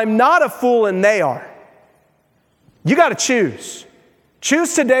 or I'm not a fool and they are. You got to choose.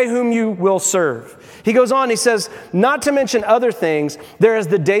 Choose today whom you will serve. He goes on, he says, not to mention other things, there is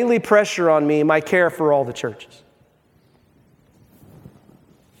the daily pressure on me, my care for all the churches.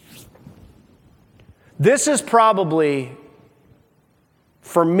 This is probably,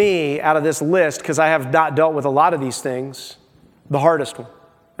 for me, out of this list, because I have not dealt with a lot of these things, the hardest one.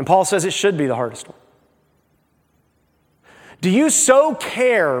 And Paul says it should be the hardest one. Do you so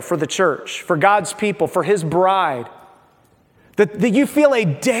care for the church, for God's people, for His bride, that you feel a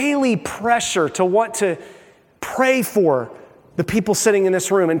daily pressure to want to pray for the people sitting in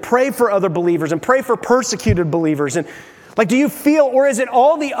this room and pray for other believers and pray for persecuted believers? And like, do you feel, or is it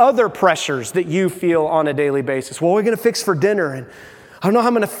all the other pressures that you feel on a daily basis? Well, we're going to fix for dinner, and I don't know how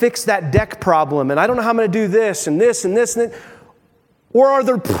I'm going to fix that deck problem, and I don't know how I'm going to do this and this and this and that. Or are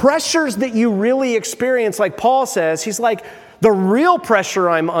there pressures that you really experience? Like Paul says, he's like, the real pressure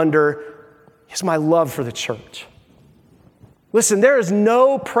I'm under is my love for the church. Listen, there is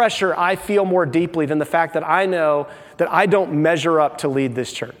no pressure I feel more deeply than the fact that I know that I don't measure up to lead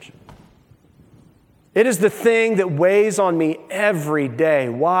this church. It is the thing that weighs on me every day.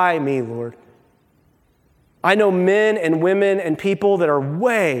 Why me, Lord? I know men and women and people that are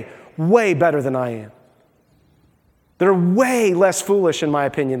way, way better than I am. That are way less foolish, in my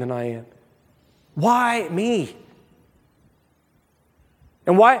opinion, than I am. Why me?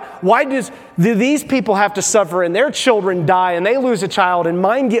 And why do these people have to suffer and their children die and they lose a child and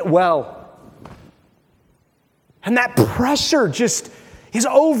mine get well? And that pressure just is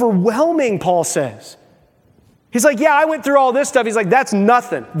overwhelming, Paul says. He's like, yeah, I went through all this stuff. He's like, that's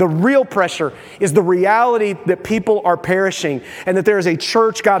nothing. The real pressure is the reality that people are perishing and that there is a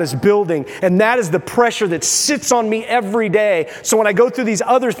church God is building. And that is the pressure that sits on me every day. So when I go through these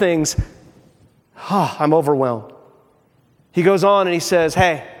other things, I'm overwhelmed. He goes on and he says,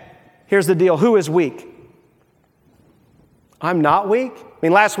 hey, here's the deal. Who is weak? I'm not weak. I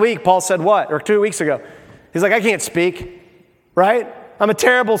mean, last week, Paul said what? Or 2 weeks ago. He's like, I can't speak, right? I'm a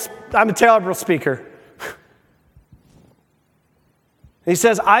terrible speaker. He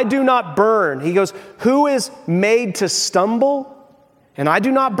says, I do not burn. He goes, who is made to stumble? And I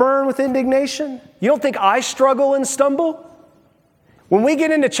do not burn with indignation? You don't think I struggle and stumble? When we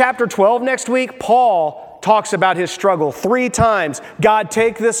get into chapter 12 next week, Paul talks about his struggle 3 times. God,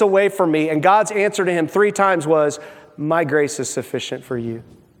 take this away from me. And God's answer to him 3 times was, my grace is sufficient for you.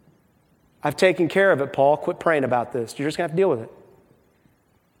 I've taken care of it, Paul. Quit praying about this. You're just going to have to deal with it.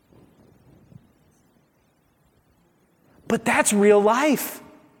 But that's real life.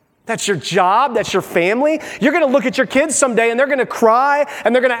 That's your job. That's your family. You're going to look at your kids someday and they're going to cry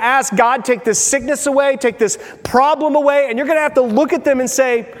and they're going to ask God, take this sickness away, take this problem away. And you're going to have to look at them and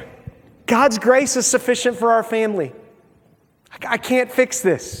say, God's grace is sufficient for our family. I can't fix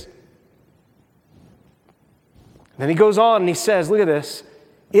this. Then he goes on and he says, look at this.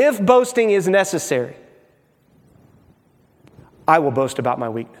 If boasting is necessary, I will boast about my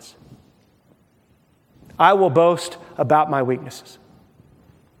weakness. I will boast about my weaknesses.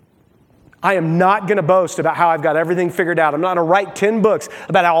 I am not going to boast about how I've got everything figured out. I'm not going to write 10 books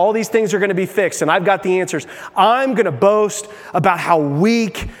about how all these things are going to be fixed and I've got the answers. I'm going to boast about how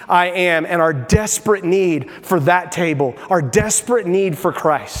weak I am and our desperate need for that table, our desperate need for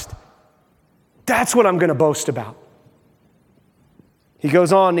Christ. That's what I'm going to boast about. He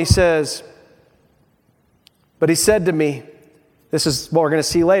goes on and he says, but he said to me, this is what we're going to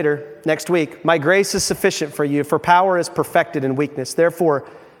see later, next week, my grace is sufficient for you, for power is perfected in weakness. Therefore,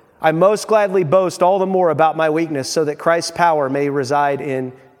 I most gladly boast all the more about my weakness so that Christ's power may reside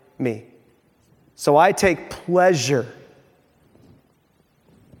in me. So I take pleasure.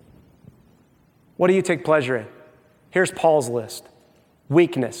 What do you take pleasure in? Here's Paul's list.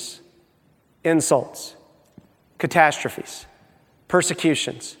 Weakness, insults, catastrophes,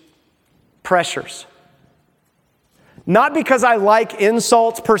 persecutions, pressures. Not because I like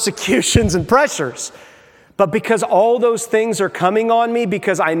insults, persecutions, and pressures, but because all those things are coming on me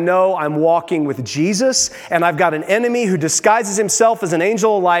because I know I'm walking with Jesus and I've got an enemy who disguises himself as an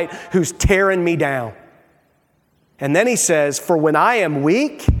angel of light who's tearing me down. And then he says, for when I am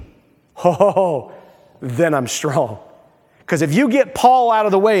weak, then I'm strong. Because if you get Paul out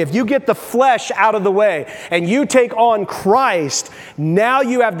of the way, if you get the flesh out of the way, and you take on Christ, now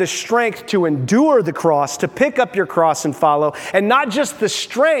you have the strength to endure the cross, to pick up your cross and follow. And not just the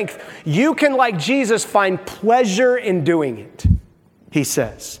strength, you can, like Jesus, find pleasure in doing it, he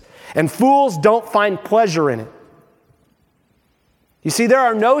says. And fools don't find pleasure in it. You see, there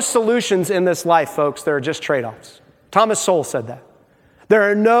are no solutions in this life, folks. There are just trade-offs. Thomas Sowell said that. There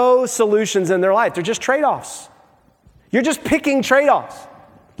are no solutions in their life. They're just trade-offs. You're just picking trade-offs.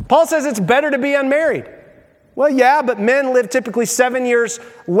 Paul says it's better to be unmarried. Well, yeah, but men live typically 7 years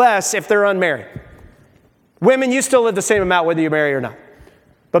less if they're unmarried. Women, you still live the same amount whether you marry or not.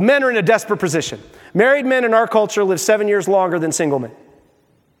 But men are in a desperate position. Married men in our culture live 7 years longer than single men.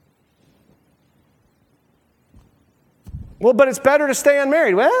 Well, but it's better to stay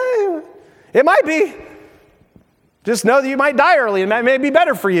unmarried. Well, it might be. Just know that you might die early and that may be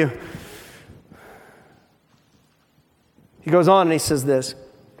better for you. He goes on and he says this.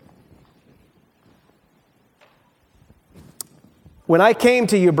 When I came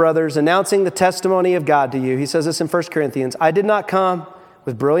to you, brothers, announcing the testimony of God to you, he says this in 1 Corinthians, I did not come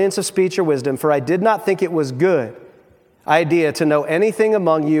with brilliance of speech or wisdom, for I did not think it was good idea to know anything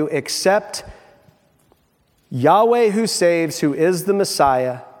among you except Yahweh who saves, who is the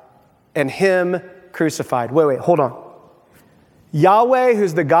Messiah, and him crucified. Wait, hold on. Yahweh,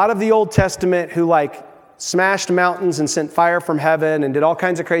 who's the God of the Old Testament, who smashed mountains and sent fire from heaven and did all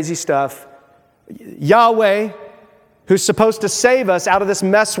kinds of crazy stuff. Yahweh, who's supposed to save us out of this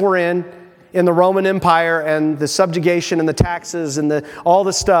mess we're in the Roman Empire and the subjugation and the taxes and all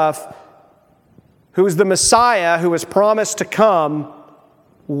the stuff, who's the Messiah who was promised to come,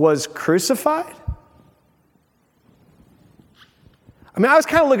 was crucified? I mean, I was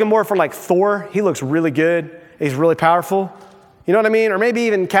kind of looking more for Thor. He looks really good. He's really powerful. You know what I mean? Or maybe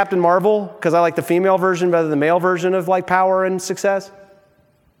even Captain Marvel, because I like the female version rather than the male version of power and success.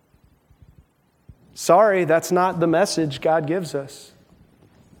 Sorry, that's not the message God gives us.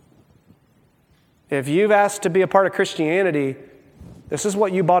 If you've asked to be a part of Christianity, this is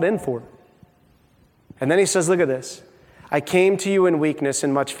what you bought in for. And then he says, look at this. I came to you in weakness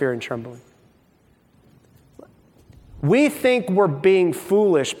and much fear and trembling. We think we're being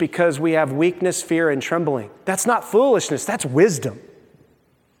foolish because we have weakness, fear, and trembling. That's not foolishness, that's wisdom.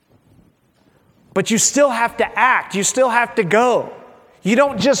 But you still have to act, you still have to go. You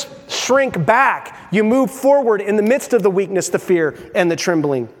don't just shrink back. You move forward in the midst of the weakness, the fear, and the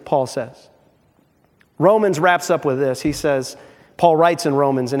trembling, Paul says. Romans wraps up with this. He says, Paul writes in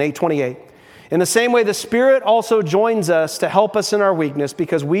Romans in 8:28, in the same way the Spirit also joins us to help us in our weakness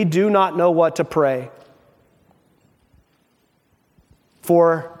because we do not know what to pray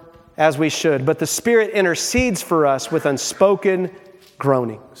for as we should, but the Spirit intercedes for us with unspoken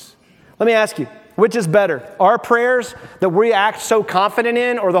groanings. Let me ask you, which is better? Our prayers that we act so confident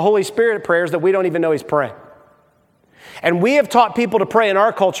in, or the Holy Spirit prayers that we don't even know He's praying? And we have taught people to pray in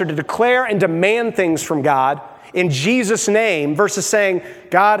our culture to declare and demand things from God in Jesus' name versus saying,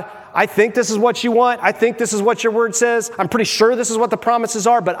 God, I think this is what you want. I think this is what your word says. I'm pretty sure this is what the promises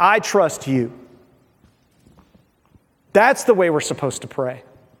are, but I trust you. That's the way we're supposed to pray.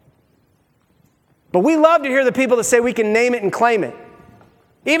 But we love to hear the people that say we can name it and claim it.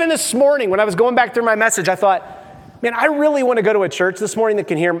 Even this morning, when I was going back through my message, I thought, man, I really want to go to a church this morning that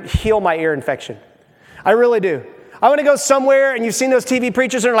can heal my ear infection. I really do. I want to go somewhere, and you've seen those TV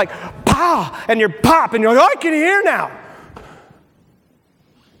preachers, and they're like, "Pow," and you're pop, and you're like, "Oh, I can hear now."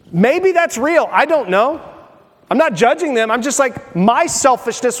 Maybe that's real. I don't know. I'm not judging them. I'm just like, my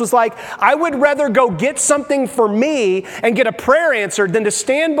selfishness was like, I would rather go get something for me and get a prayer answered than to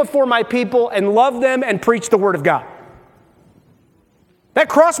stand before my people and love them and preach the Word of God. That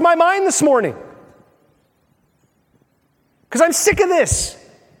crossed my mind this morning. Because I'm sick of this.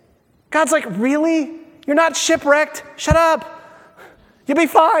 God's like, really? You're not shipwrecked? Shut up. You'll be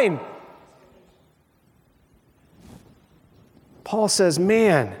fine. Paul says,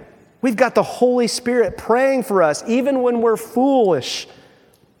 man, we've got the Holy Spirit praying for us even when we're foolish.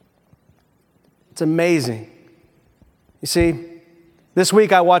 It's amazing. You see, this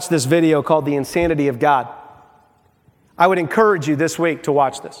week I watched this video called The Insanity of God. I would encourage you this week to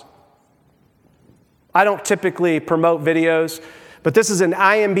watch this. I don't typically promote videos, but this is an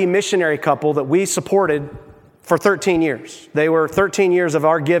IMB missionary couple that we supported for 13 years. They were 13 years of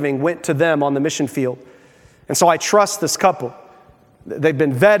our giving went to them on the mission field. And so I trust this couple. They've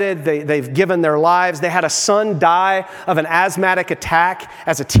been vetted. They've given their lives. They had a son die of an asthmatic attack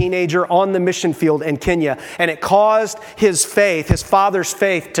as a teenager on the mission field in Kenya. And it caused his faith, his father's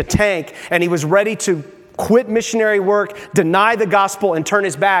faith, to tank. And he was ready to quit missionary work, deny the gospel, and turn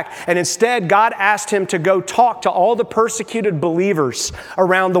his back. And instead, God asked him to go talk to all the persecuted believers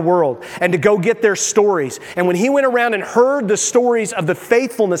around the world and to go get their stories. And when he went around and heard the stories of the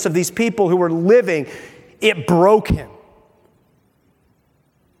faithfulness of these people who were living, it broke him.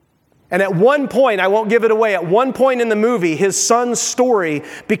 And at one point, I won't give it away, at one point in the movie, his son's story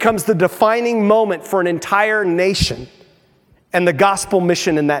becomes the defining moment for an entire nation and the gospel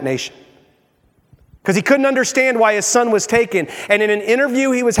mission in that nation. Because he couldn't understand why his son was taken. And in an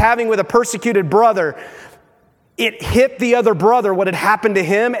interview he was having with a persecuted brother, it hit the other brother what had happened to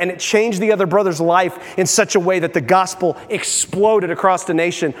him, and it changed the other brother's life in such a way that the gospel exploded across the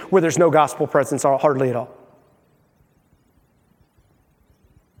nation where there's no gospel presence hardly at all.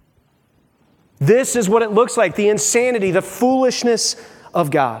 This is what it looks like, the insanity, the foolishness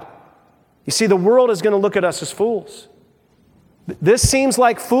of God. You see, the world is going to look at us as fools. This seems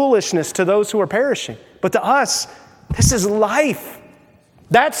like foolishness to those who are perishing, but to us, this is life.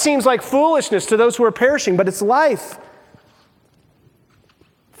 That seems like foolishness to those who are perishing, but it's life.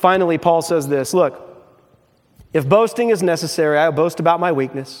 Finally, Paul says this, look, if boasting is necessary, I will boast about my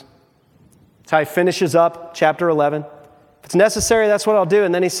weakness. That's how he finishes up chapter 11. If it's necessary, that's what I'll do.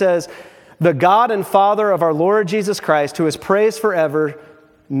 And then he says, the God and Father of our Lord Jesus Christ, who is praised forever,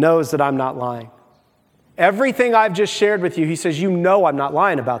 knows that I'm not lying. Everything I've just shared with you, he says, you know I'm not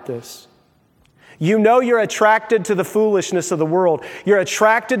lying about this. You know you're attracted to the foolishness of the world. You're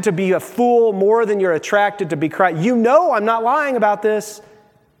attracted to be a fool more than you're attracted to be Christ. You know I'm not lying about this.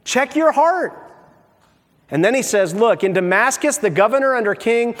 Check your heart. And then he says, look, in Damascus, the governor under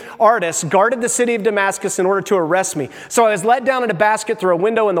King Artas guarded the city of Damascus in order to arrest me. So I was let down in a basket through a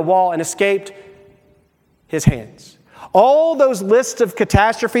window in the wall and escaped his hands. All those lists of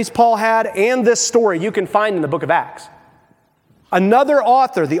catastrophes Paul had and this story you can find in the book of Acts. Another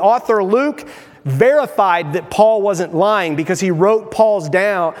author, the author Luke, verified that Paul wasn't lying because he wrote Paul's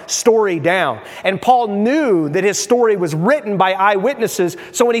story down. And Paul knew that his story was written by eyewitnesses.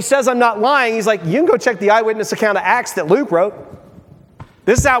 So when he says, I'm not lying, he's like, you can go check the eyewitness account of Acts that Luke wrote.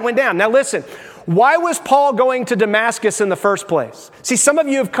 This is how it went down. Now listen, why was Paul going to Damascus in the first place? See, some of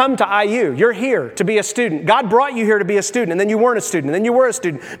you have come to IU. You're here to be a student. God brought you here to be a student, and then you weren't a student, and then you were a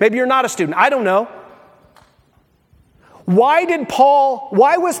student. Maybe you're not a student. I don't know. Why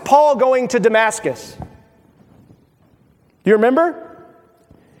was Paul going to Damascus? Do you remember?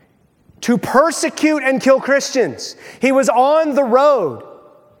 To persecute and kill Christians. He was on the road,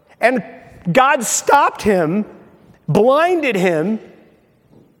 and God stopped him, blinded him,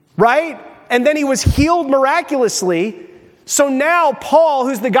 right? And then he was healed miraculously. So now Paul,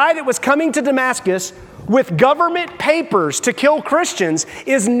 who's the guy that was coming to Damascus with government papers to kill Christians,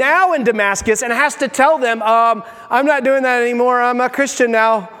 is now in Damascus and has to tell them, I'm not doing that anymore. I'm a Christian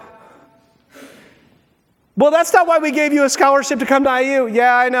now. Well, that's not why we gave you a scholarship to come to IU.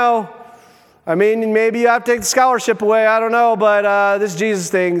 Yeah, I know. I mean, maybe you have to take the scholarship away. I don't know, but this Jesus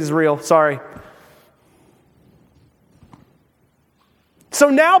thing is real. Sorry. So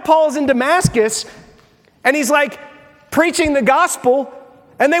now Paul's in Damascus, and he's like preaching the gospel,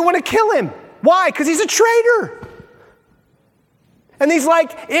 and they want to kill him. Why? Because he's a traitor. And he's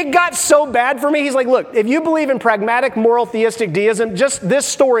like, it got so bad for me. He's like, look, if you believe in pragmatic, moral, theistic deism, just this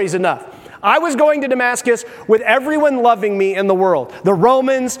story's enough. I was going to Damascus with everyone loving me in the world. The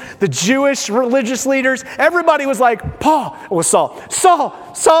Romans, the Jewish religious leaders, everybody was like, Paul, it was Saul,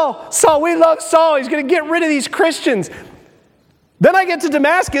 Saul, we love Saul. He's going to get rid of these Christians. Then I get to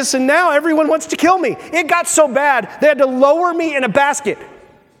Damascus and now everyone wants to kill me. It got so bad, they had to lower me in a basket.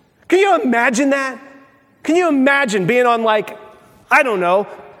 Can you imagine that? Can you imagine being on I don't know,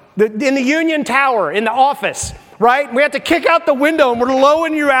 in the Union Tower, in the office, right? We have to kick out the window and we're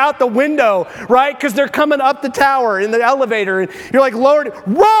lowering you out the window, right? Because they're coming up the tower in the elevator and you're lowered,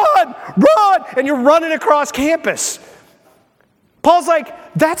 run! And you're running across campus. Paul's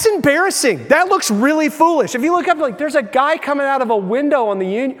that's embarrassing. That looks really foolish. If you look up, there's a guy coming out of a window on the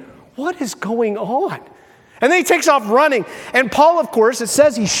Union. What is going on? And then he takes off running. And Paul, of course, it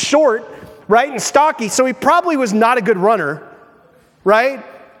says he's short, right, and stocky, so he probably was not a good runner, right?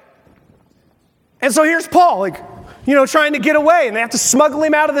 And so here's Paul, trying to get away, and they have to smuggle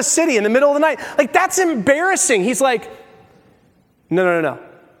him out of the city in the middle of the night. That's embarrassing. He's no.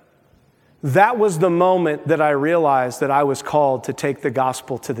 That was the moment that I realized that I was called to take the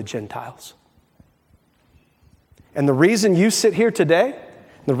gospel to the Gentiles. And the reason you sit here today,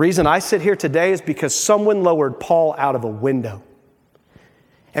 the reason I sit here today is because someone lowered Paul out of a window.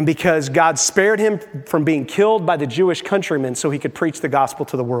 And because God spared him from being killed by the Jewish countrymen so he could preach the gospel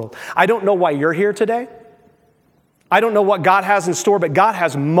to the world. I don't know why you're here today. I don't know what God has in store, but God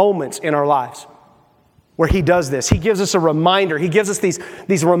has moments in our lives where he does this. He gives us a reminder. He gives us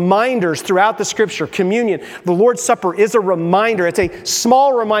these reminders throughout the scripture. Communion, the Lord's Supper is a reminder. It's a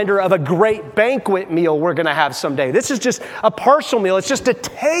small reminder of a great banquet meal we're going to have someday. This is just a partial meal. It's just a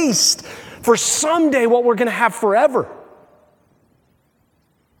taste for someday what we're going to have forever.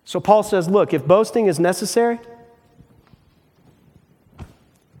 So Paul says, look, if boasting is necessary,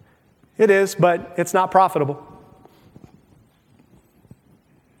 it is, but it's not profitable.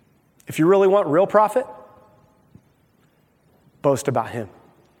 If you really want real profit, boast about him.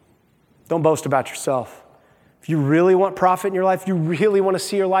 Don't boast about yourself. If you really want profit in your life, you really want to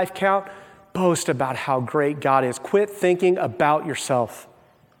see your life count, boast about how great God is. Quit thinking about yourself.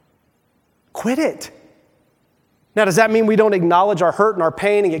 Quit it. Now, does that mean we don't acknowledge our hurt and our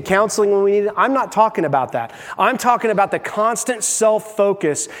pain and get counseling when we need it? I'm not talking about that. I'm talking about the constant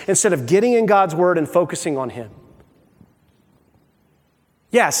self-focus instead of getting in God's word and focusing on him.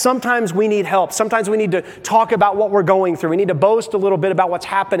 Yeah, sometimes we need help. Sometimes we need to talk about what we're going through. We need to boast a little bit about what's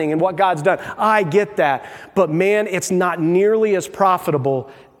happening and what God's done. I get that. But man, it's not nearly as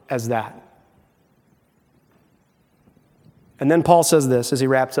profitable as that. And then Paul says this as he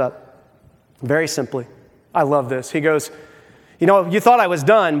wraps up. Very simply. I love this. He goes, you thought I was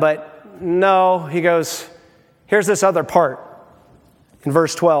done, but no. He goes, here's this other part. In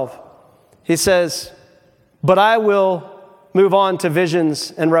verse 12, he says, but I will move on to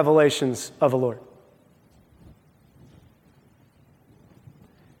visions and revelations of the Lord.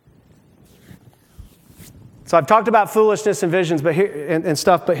 So I've talked about foolishness and visions but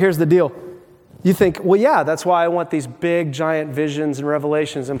here's the deal. You think, well, yeah, that's why I want these big, giant visions and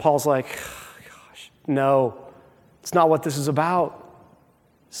revelations. And Paul's no, it's not what this is about.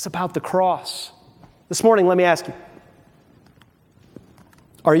 It's about the cross. This morning, let me ask you,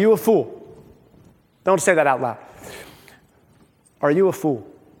 are you a fool? Don't say that out loud. Are you a fool?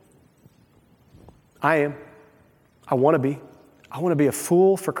 I am. I want to be. I want to be a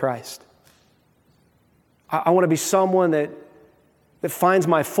fool for Christ. I want to be someone that finds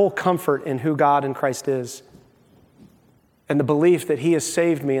my full comfort in who God and Christ is. And the belief that he has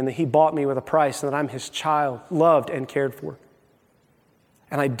saved me and that he bought me with a price and that I'm his child, loved and cared for.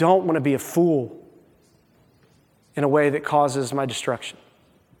 And I don't want to be a fool in a way that causes my destruction.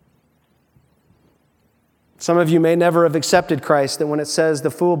 Some of you may never have accepted Christ, that when it says the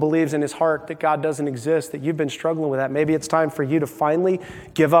fool believes in his heart that God doesn't exist, that you've been struggling with that. Maybe it's time for you to finally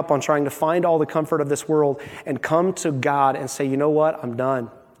give up on trying to find all the comfort of this world and come to God and say, you know what, I'm done.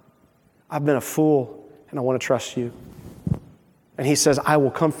 I've been a fool and I want to trust you. And he says, I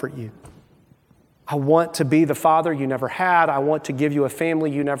will comfort you. I want to be the father you never had. I want to give you a family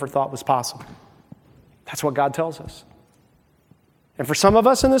you never thought was possible. That's what God tells us. And for some of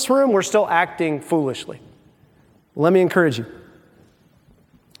us in this room, we're still acting foolishly. Let me encourage you.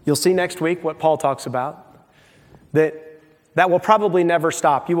 You'll see next week what Paul talks about, that will probably never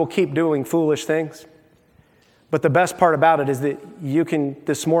stop. You will keep doing foolish things. But the best part about it is that you can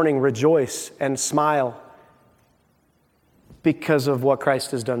this morning rejoice and smile because of what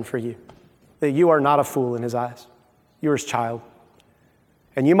Christ has done for you. That you are not a fool in his eyes. You're his child.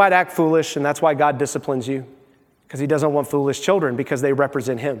 And you might act foolish, and that's why God disciplines you, because he doesn't want foolish children because they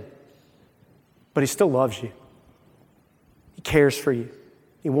represent him. But he still loves you. He cares for you.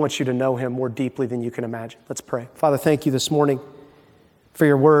 He wants you to know him more deeply than you can imagine. Let's pray. Father, thank you this morning for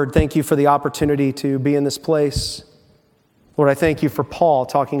your word. Thank you for the opportunity to be in this place. Lord, I thank you for Paul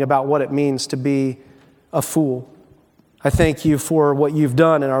talking about what it means to be a fool. I thank you for what you've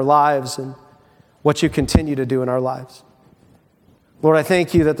done in our lives and what you continue to do in our lives. Lord, I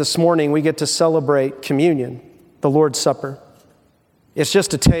thank you that this morning we get to celebrate communion, the Lord's Supper. It's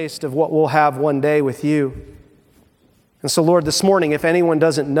just a taste of what we'll have one day with you. And so, Lord, this morning, if anyone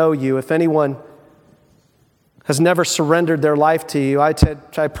doesn't know you, if anyone has never surrendered their life to you, I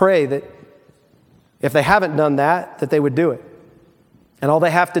pray that if they haven't done that, that they would do it. And all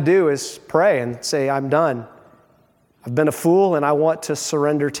they have to do is pray and say, I'm done. I've been a fool and I want to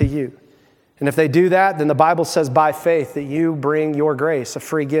surrender to you. And if they do that, then the Bible says by faith that you bring your grace, a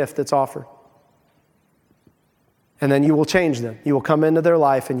free gift that's offered. And then you will change them. You will come into their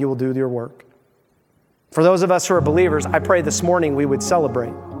life and you will do your work. For those of us who are believers, I pray this morning we would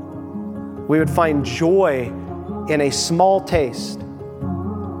celebrate. We would find joy in a small taste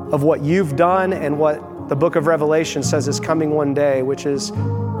of what you've done and what the book of Revelation says is coming one day, which is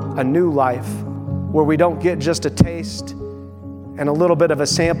a new life where we don't get just a taste and a little bit of a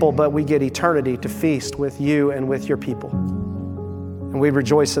sample, but we get eternity to feast with you and with your people. And we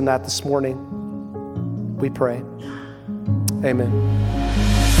rejoice in that this morning. We pray.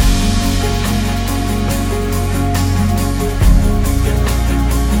 Amen.